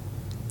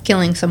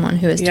killing someone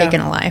who has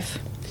taken a life.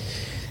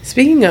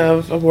 Speaking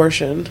of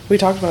abortion, we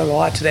talked about it a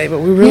lot today, but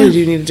we really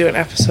do need to do an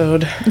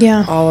episode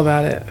all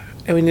about it.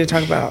 And we need to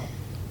talk about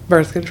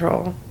birth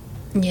control.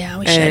 Yeah,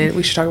 we should. And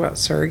we should talk about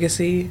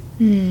surrogacy.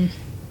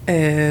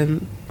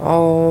 And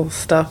all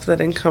stuff that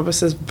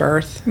encompasses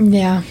birth.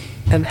 Yeah.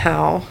 And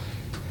how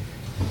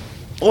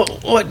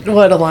what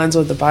aligns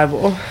with the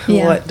Bible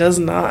and what does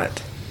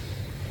not.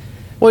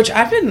 Which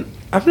I'm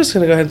just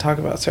going to go ahead and talk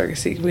about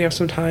surrogacy. We have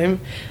some time.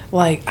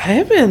 Like, I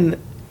have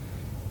been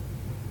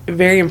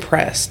very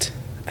impressed,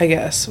 I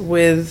guess,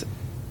 with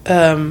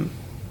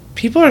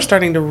people are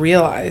starting to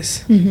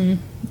realize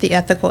the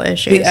ethical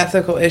issues. With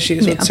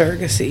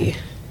surrogacy.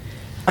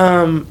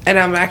 And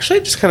I'm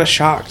actually just kind of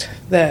shocked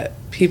that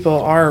people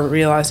are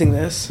realizing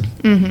this,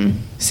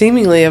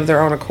 seemingly of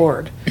their own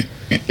accord.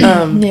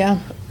 I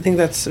think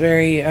that's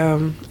very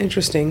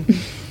interesting.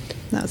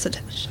 That was a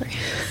touch, sorry.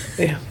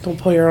 Yeah, don't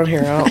pull your own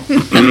hair out.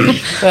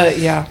 But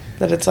yeah,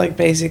 that it's like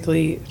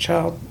basically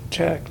child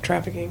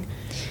trafficking.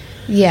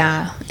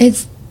 Yeah,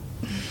 there's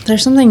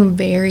something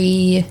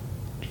very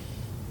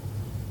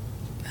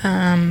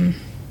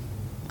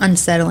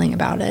unsettling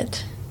about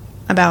it,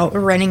 about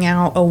renting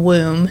out a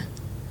womb.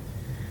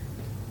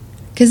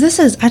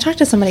 Because I talked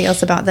to somebody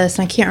else about this,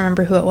 and I can't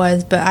remember who it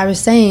was, but I was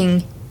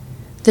saying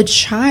the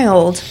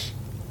child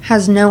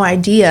has no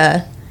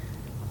idea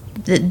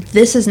that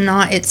this is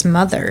not its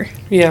mother.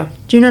 Yeah.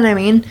 Do you know what I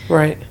mean?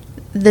 Right.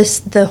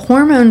 The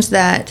hormones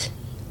that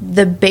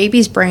the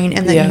baby's brain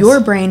and that your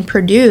brain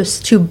produce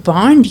to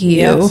bond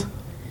you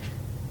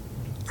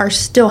are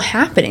still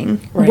happening,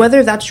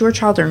 whether that's your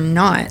child or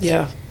not.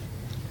 Yeah.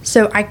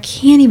 So I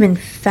can't even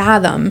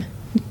fathom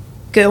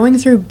going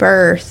through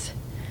birth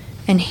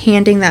and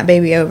handing that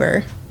baby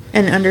over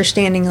and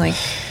understanding, like,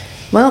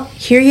 well,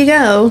 here you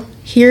go.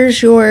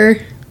 Here's your,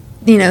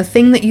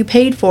 thing that you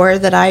paid for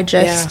that I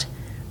just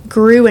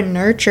grew and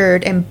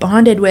nurtured and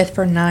bonded with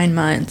for 9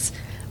 months.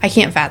 I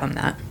can't fathom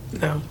that.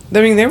 No.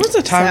 I mean, there was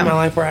a time in my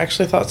life where I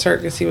actually thought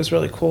surrogacy was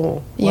really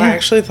cool. Where I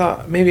actually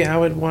thought maybe I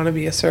would want to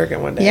be a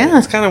surrogate one day. Yeah.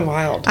 It's kind of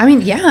wild. I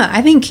mean,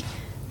 I think...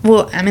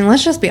 Well, I mean,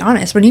 let's just be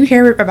honest. When you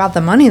hear about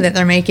the money that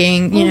they're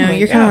making,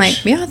 you're kind of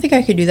like, I think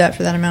I could do that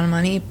for that amount of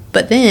money.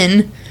 But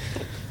then,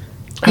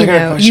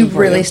 you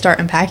really start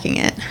unpacking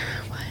it.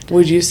 What?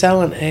 Would you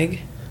sell an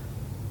egg?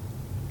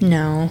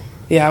 No.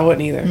 Yeah, I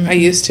wouldn't either. Mm-hmm. I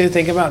used to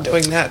think about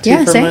doing that,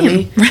 too, for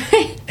money.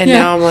 Right. And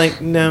now I'm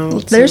like, no,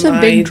 it's There's a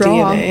big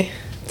draw. DNA.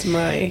 It's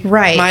my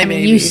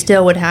baby. You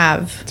still would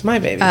have... It's my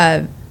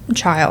baby.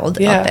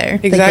 Child out there.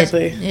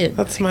 Exactly.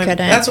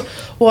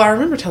 Well, I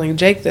remember telling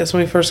Jake this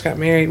when we first got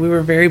married. We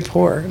were very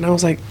poor, and I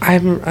was like,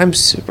 I'm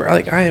super,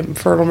 like, I am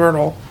fertile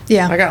myrtle.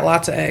 Yeah. I got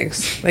lots of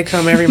eggs. They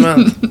come every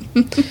month.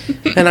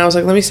 And I was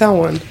like, let me sell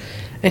one.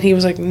 And he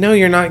was like, no,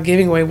 you're not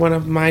giving away one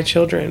of my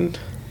children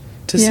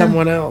to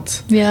someone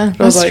else. Yeah,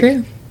 that's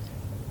true.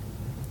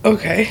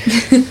 Okay.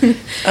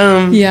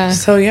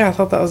 So I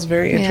thought that was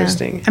very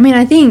interesting. I mean,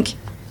 I think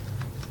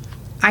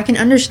I can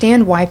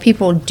understand why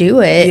people do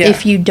it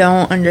if you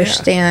don't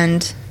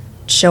understand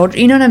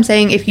children. You know what I'm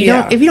saying? If you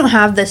don't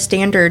have the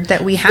standard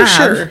that we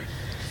have.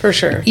 For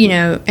sure.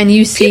 And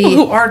you see people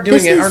who are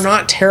doing it are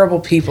not terrible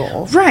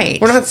people.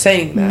 Right. We're not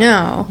saying that.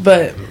 No.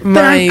 But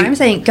I'm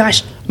saying,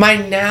 gosh, my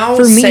now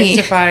for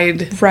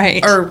sanctified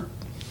right. or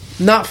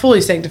not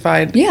fully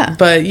sanctified. Yeah.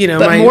 But, you know,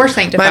 but more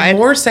sanctified. My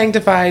more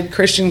sanctified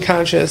Christian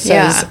conscience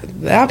says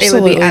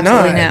absolutely not.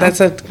 No. That's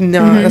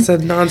a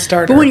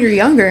non-starter. But when you're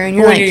younger and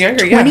you're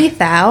 20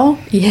 thou?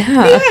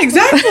 Yeah. Yeah,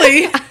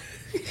 exactly.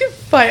 You can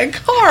buy a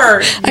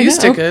car.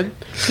 Used to could.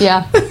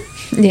 Yeah.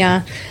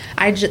 Yeah.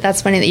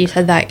 That's funny that you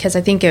said that, because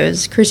I think it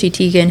was Chrissy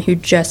Teigen who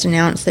just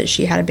announced that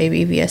she had a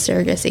baby via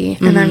surrogacy.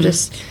 And I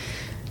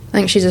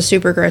think she's a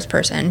super gross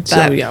person. But,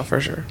 so, yeah, for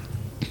sure.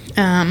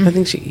 I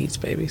think she eats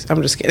babies.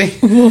 I'm just kidding.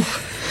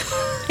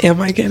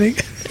 Am I kidding?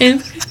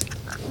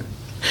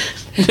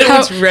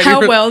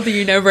 How well do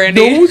you know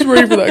Brandy? No one's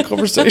ready for that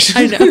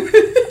conversation.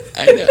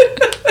 I know.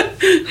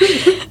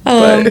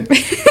 But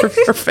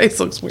her face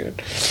looks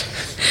weird.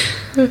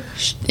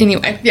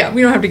 Anyway, yeah,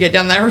 we don't have to get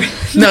down there.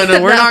 No,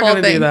 we're not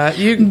going to do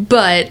that.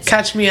 But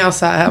catch me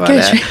outside. How about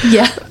that?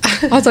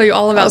 Yeah, I'll tell you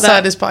all about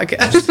outside this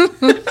podcast.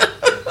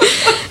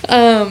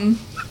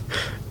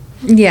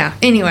 Yeah.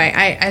 Anyway,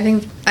 I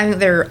think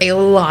there are a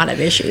lot of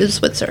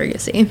issues with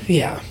surrogacy.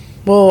 Yeah.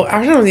 Well,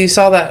 I don't know if you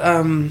saw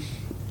that.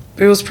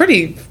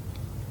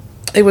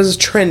 It was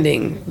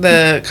trending,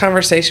 the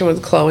conversation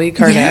with Khloe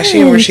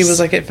Kardashian, where she was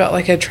like, it felt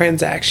like a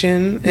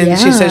transaction, and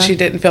she said she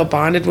didn't feel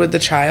bonded with the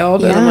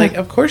child, and I'm like,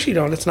 of course you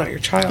don't, it's not your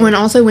child.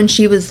 When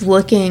she was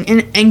looking,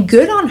 and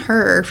good on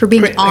her for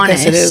being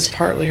honest. I guess it is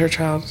partly her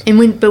child. And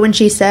when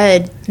she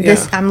said,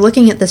 I'm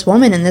looking at this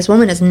woman, and this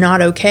woman is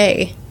not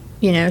okay.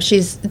 You know,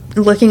 she's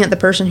looking at the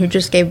person who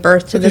just gave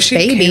birth to this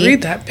baby. She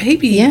carried that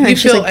baby. Yeah, you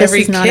feel like,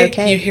 every kick.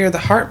 Okay. You hear the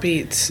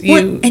heartbeats.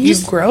 You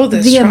grow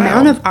this the child.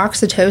 amount of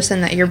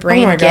oxytocin that your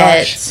brain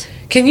gets.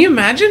 Can you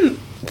imagine?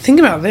 Think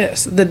about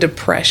this: the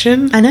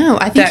depression. I know.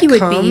 I think you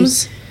would be,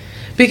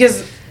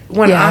 because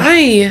when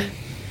I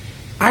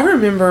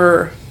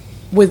remember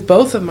with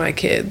both of my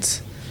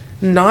kids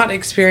not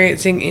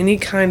experiencing any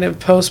kind of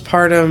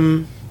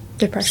postpartum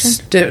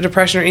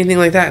depression or anything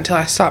like that until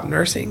I stopped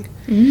nursing.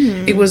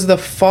 It was the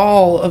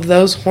fall of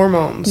those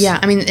hormones. Yeah,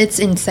 I mean, it's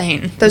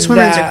insane. Those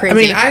hormones are crazy. I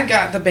mean, I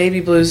got the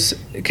baby blues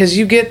because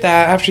you get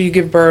that after you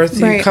give birth.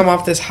 You come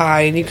off this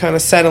high and you kind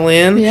of settle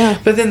in. Yeah.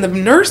 But then the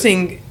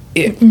nursing,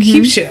 it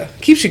keeps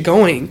you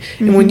going.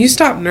 And when you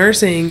stop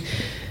nursing,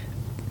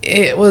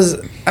 it was,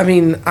 I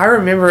mean, I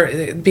remember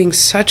it being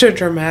such a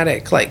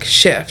dramatic,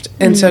 shift.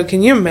 And so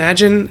can you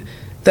imagine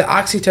the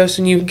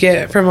oxytocin you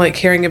get from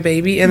carrying a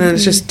baby, and then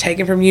it's just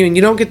taken from you, and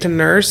you don't get to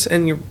nurse,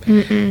 and your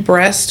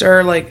breasts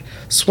are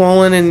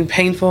swollen and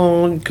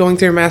painful, going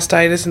through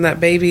mastitis, and that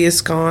baby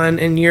is gone,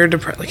 and you're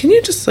depressed. Can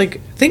you just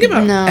think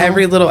about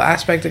every little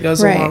aspect that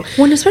goes along?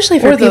 Well, especially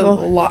for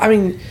people. I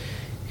mean,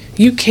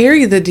 you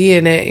carry the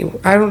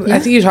DNA. I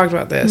think you talked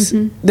about this.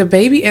 The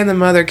baby and the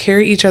mother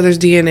carry each other's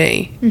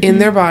DNA in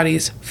their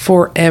bodies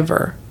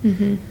forever.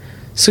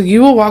 So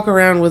you will walk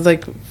around with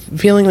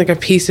feeling like a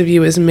piece of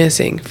you is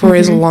missing for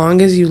as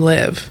long as you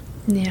live.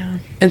 Yeah.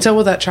 And so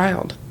will that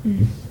child.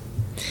 And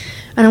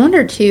I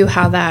wonder too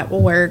how that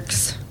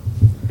works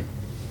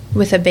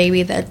with a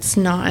baby that's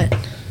not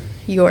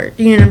yours.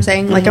 You know what I'm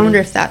saying? I wonder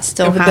if that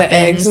still happens. The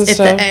eggs and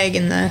stuff. The egg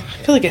and the I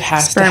feel like it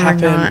has to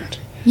happen. Or not.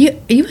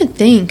 You would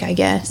think, I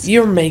guess.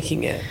 You're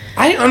making it.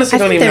 I honestly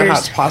don't even know how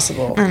it's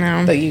possible. I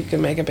know. That you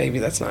can make a baby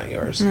that's not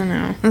yours. I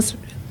know.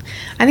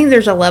 I think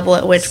there's a level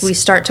at which we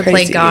start to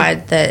play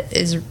God that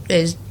is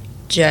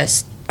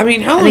just... I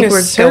mean, how long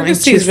has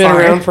surrogacy's been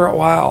around for a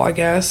while, I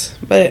guess.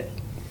 But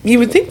you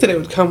would think that it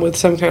would come with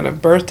some kind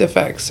of birth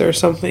defects or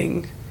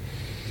something,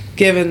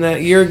 given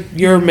that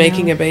you're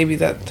making a baby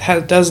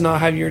that does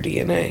not have your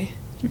DNA.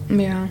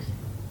 Yeah.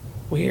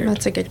 Weird.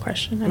 That's a good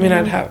question.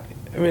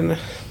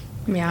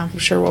 Yeah. I'm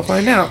sure we'll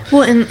find out.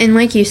 Well, and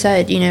like you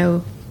said,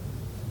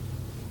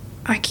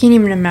 I can't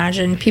even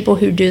imagine people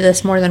who do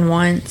this more than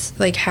once,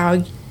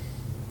 how...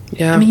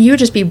 Yeah. I mean, you would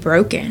just be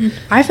broken.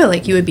 I feel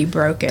like you would be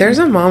broken. There's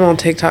a mom on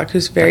TikTok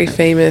who's very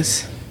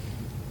famous,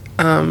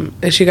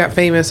 and she got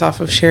famous off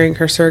of sharing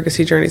her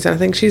surrogacy journeys. And I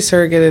think she's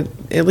surrogated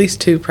at least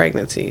 2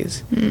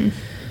 pregnancies.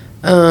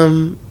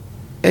 And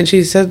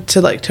she said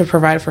to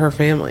provide for her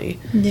family.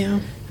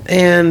 Yeah.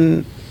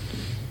 And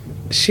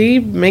she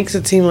makes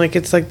it seem like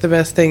it's the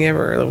best thing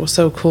ever. It was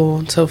so cool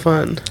and so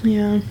fun.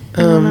 Yeah.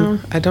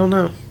 I don't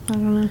know.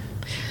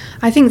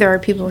 I think there are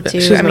people too.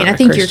 I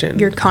think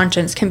your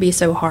conscience can be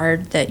so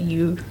hard that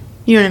you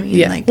know what I mean?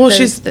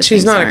 Yeah.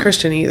 She's not a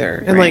Christian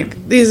either. And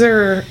these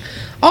are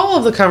all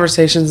of the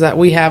conversations that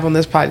we have on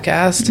this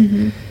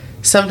podcast.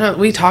 Sometimes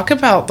we talk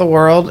about the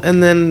world,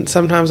 and then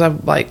sometimes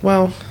I'm like,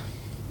 well,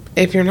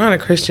 if you're not a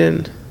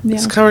Christian,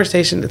 this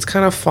conversation, it's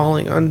kind of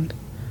falling on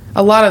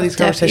a lot of these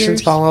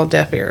conversations fall on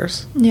deaf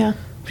ears. Yeah.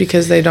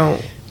 Because they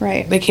don't.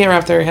 Right. They can't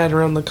wrap their head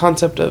around the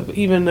concept of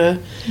even a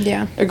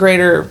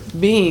greater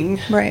being.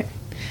 Right.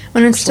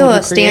 When it's still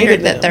a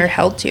standard that they're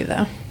held to,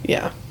 though.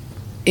 Yeah.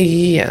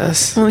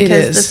 Yes, well,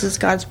 because this is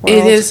God's world.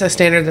 It is a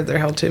standard that they're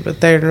held to,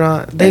 but they're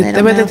not. They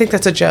think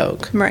that's a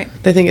joke. Right.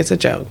 They think it's a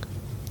joke.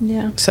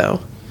 Yeah.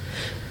 So,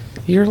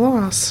 your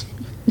loss.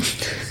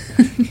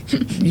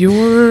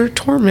 Your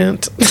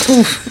torment.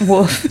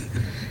 Woof.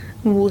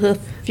 Well,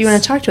 if you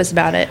want to talk to us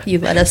about it, you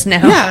let us know.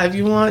 Yeah, if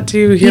you want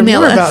to hear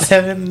Email more us. about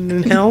heaven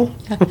and hell,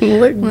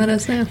 let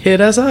us know.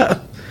 Hit us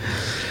up.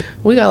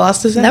 We got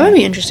lots to say. That would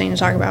be interesting to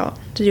talk about,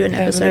 to do an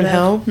episode in of.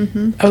 hell.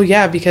 Mm-hmm. Oh,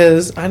 yeah,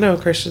 because I know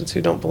Christians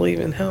who don't believe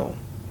in hell.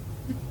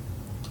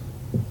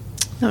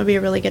 That would be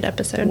a really good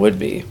episode. Would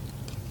be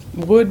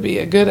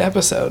a good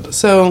episode.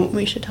 So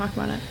we should talk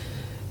about it.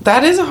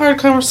 That is a hard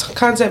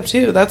concept,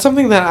 too. That's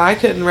something that I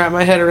couldn't wrap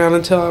my head around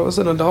until I was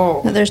an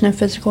adult. That there's no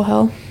physical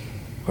hell?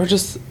 Or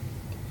just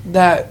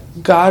that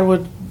God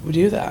would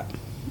do that.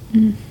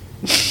 Mm.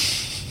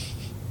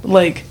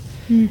 Like,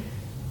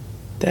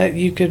 that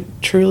you could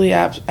truly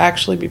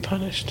actually be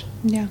punished.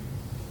 Yeah.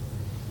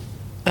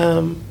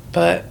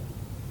 But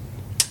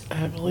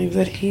I believe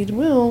that he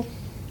will.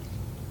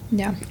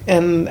 Yeah.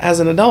 And as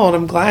an adult,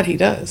 I'm glad he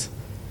does.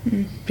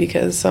 Mm.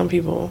 Because some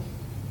people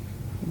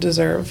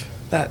deserve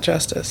that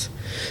justice.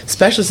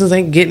 Especially since they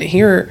ain't getting it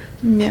here.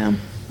 Yeah.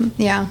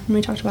 Yeah,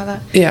 we talked about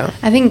that. Yeah.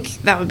 I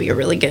think that would be a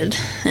really good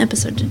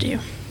episode to do.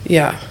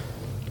 Yeah.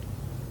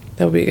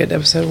 That would be a good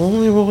episode. Well,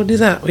 we'll do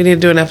that. We need to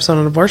do an episode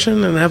on abortion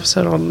and an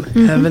episode on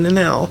heaven and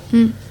hell.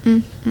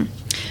 I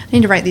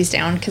need to write these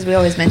down because we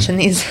always mention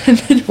these and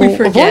then we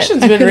forget.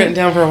 Abortion's been written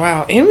down for a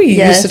while. And we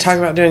used to talk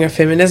about doing a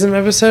feminism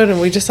episode, and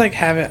we just, like,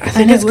 haven't. I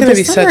think it's going to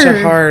be such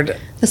a hard...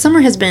 The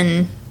summer has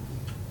been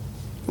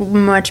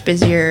much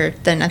busier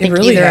than I think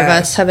really either of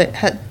us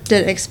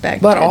did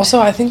expect. But also,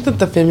 I think that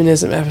the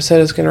feminism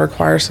episode is going to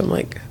require some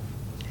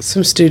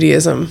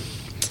studioism.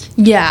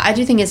 Yeah, I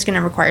do think it's going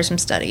to require some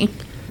study.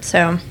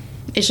 So,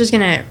 it's just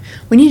going to...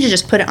 We need to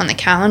just put it on the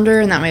calendar,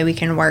 and that way we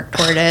can work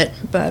toward it,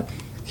 but...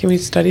 Can we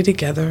study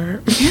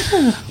together? Yeah.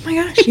 Oh my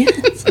gosh,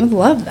 yes. I would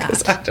love that.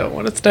 Because I don't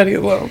want to study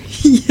alone.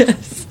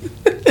 Yes.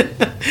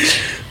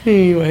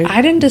 Anyway.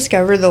 I didn't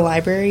discover the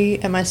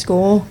library at my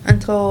school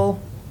until,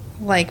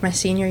 like, my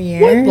senior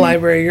year. What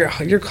library?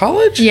 Your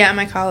college? Yeah,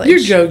 my college. You're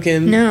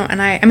joking. No, and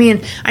I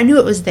mean, I knew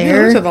it was there.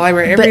 I went to the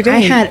library every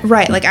day.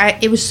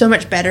 It was so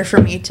much better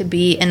for me to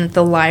be in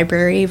the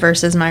library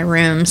versus my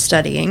room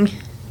studying.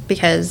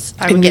 Because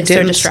I would get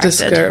so distracted.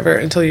 Discover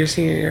until your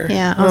senior year.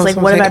 Yeah, I was like,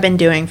 what have I been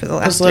doing for the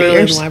last 3 years?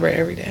 I was literally in the library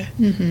every day.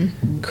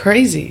 Mm-hmm.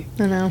 Crazy.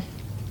 I know.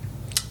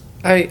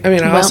 I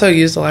also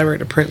used the library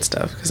to print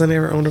stuff because I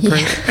never owned a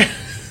printer. Yeah.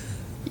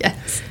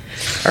 Yes.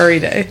 Every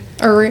day.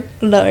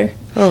 No.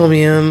 Oh,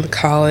 man.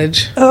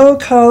 College. Oh,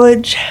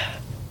 college.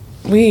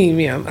 I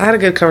had a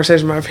good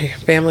conversation with my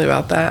family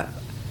about that.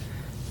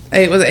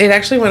 It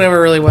actually went over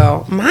really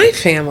well. My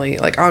family,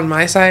 like, on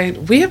my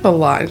side, we have a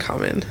lot in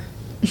common.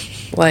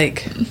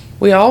 Like,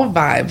 we all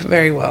vibe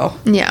very well.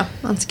 Yeah,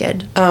 that's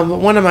good. But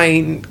one of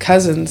my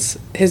cousins,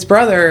 his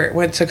brother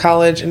went to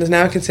college and is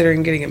now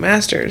considering getting a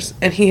master's.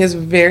 And he is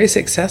very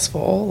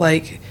successful.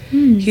 Like,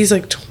 he's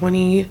like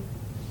 20...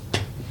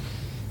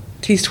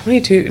 He's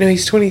 22. No,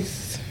 he's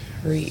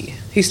 23.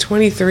 He's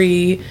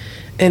 23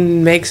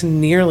 and makes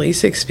nearly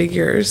 6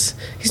 figures.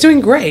 He's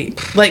doing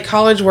great. Like,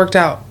 college worked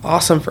out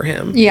awesome for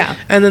him. Yeah.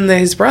 And then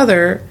his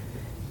brother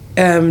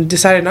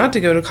decided not to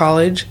go to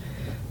college,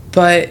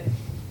 but...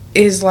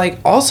 is like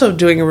also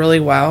doing really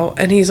well,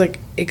 and he's like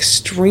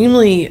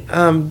extremely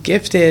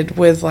gifted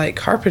with like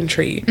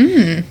carpentry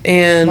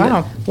and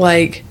wow.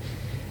 like,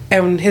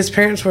 and his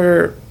parents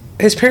are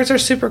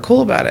super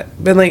cool about it,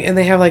 but like, and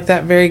they have like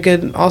that very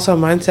good also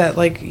mindset.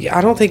 Like,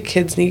 I don't think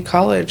kids need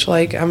college.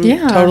 Like, I'm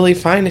totally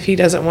fine if he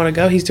doesn't want to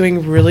go. He's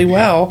doing really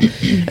well.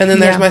 And then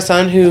there's my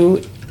son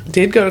who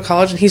did go to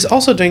college, and he's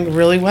also doing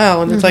really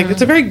well. And it's like,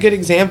 it's a very good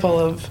example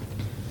of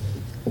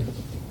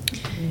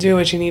do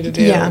what you need to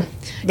do. Yeah.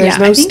 There's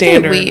no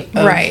standard.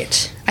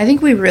 Right. I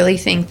think we really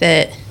think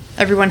that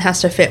everyone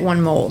has to fit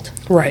one mold.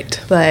 Right.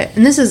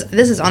 And this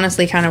is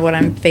honestly kind of what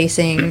I'm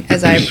facing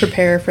as I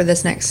prepare for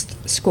this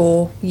next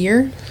school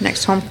year,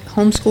 next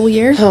homeschool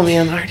year. Oh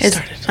man, I already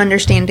started.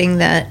 Understanding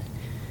that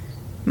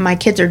my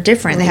kids are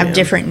different. They have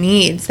different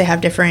needs. They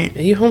have different...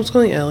 Are you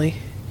homeschooling Ellie?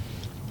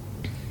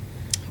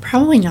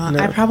 Probably not.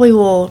 No. I probably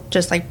will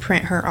just like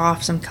print her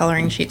off some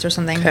coloring sheets or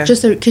something. Okay.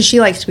 Just because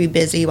she likes to be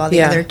busy while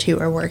the other two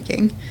are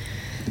working.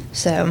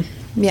 So...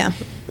 yeah.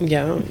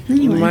 Yeah.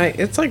 Anyway.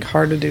 It's like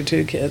hard to do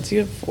 2 kids. You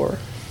have 4.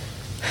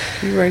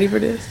 You ready for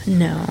this?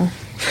 No.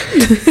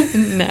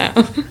 No.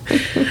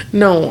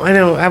 No, I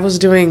know. I was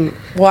doing...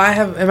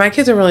 Well, and my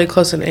kids are really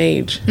close in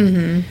age.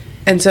 Mm-hmm.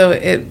 And so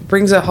it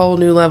brings a whole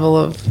new level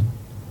of...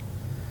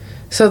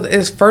 So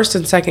it's 1st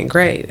and 2nd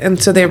grade.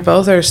 And so they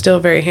both are still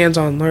very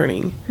hands-on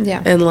learning.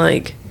 Yeah. And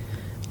like,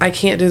 I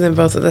can't do them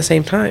both at the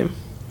same time.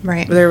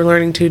 Right. They're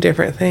learning 2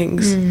 different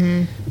things.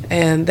 Mm-hmm.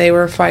 And they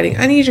were fighting,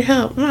 I need your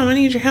help. Mom, I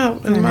need your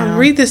help. And Mom,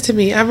 read this to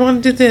me. I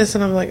want to do this.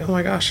 And I'm like, oh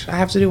my gosh, I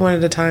have to do one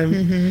at a time.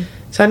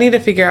 Mm-hmm. So I need to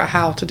figure out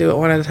how to do it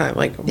one at a time.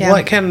 Like,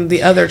 what can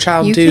the other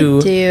child do?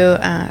 You could do,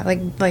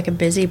 like a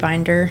busy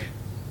binder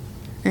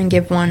and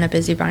give one a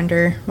busy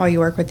binder while you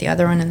work with the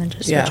other one and then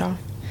just switch off.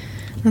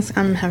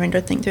 I'm having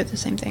to think through the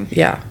same thing.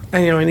 Yeah.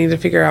 I need to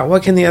figure out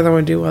what can the other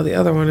one do while the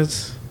other one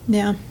is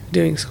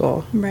doing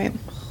school. Right.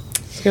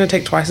 It's going to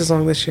take twice as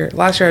long this year.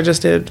 Last year I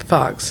just did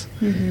Fox.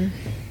 Mm-hmm.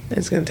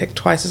 It's going to take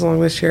twice as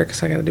long this year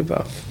because I got to do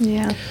both.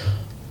 Yeah.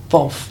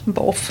 Both.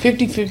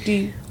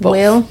 50-50. Both.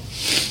 Well,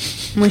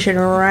 we should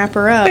wrap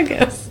her up. I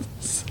guess.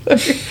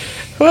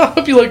 Well, I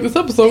hope you like this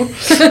episode.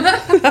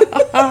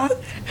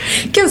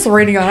 Give us a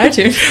rating on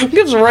iTunes.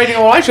 Give us a rating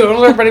on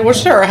iTunes. Everybody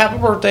wish Sarah a happy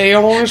birthday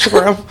on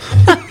Instagram.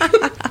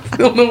 I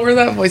don't know where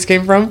that voice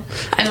came from.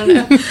 I don't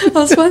know. That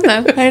was fun,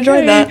 though. I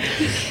enjoyed that.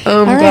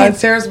 I'm glad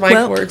Sarah's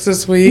mic works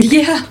this week.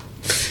 Yeah.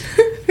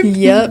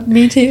 Yep,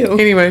 me too.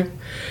 Anyway,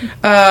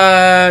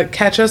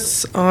 catch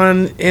us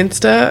on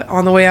Insta,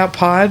 On The Way Out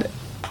Pod.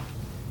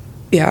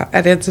 Yeah,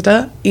 at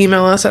Insta.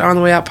 Email us at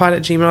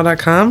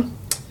onthewayoutpod@gmail.com.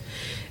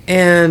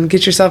 And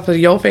get yourself a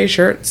Yo Face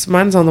shirt.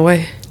 Mine's on the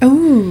way.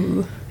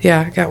 Ooh.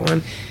 Yeah, I got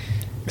one.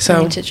 So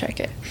I need to check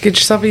it. Get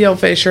yourself a Yo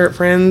Face shirt,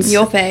 friends.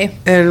 Yo Face.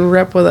 And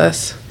rep with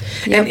us.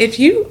 Yep. And if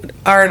you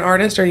are an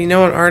artist or you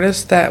know an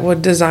artist that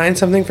would design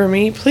something for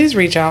me, please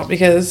reach out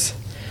because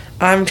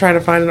I'm trying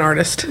to find an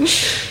artist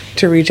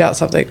to reach out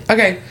something.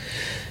 Okay.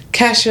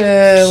 Catch you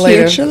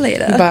later. Catch you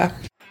later. Bye.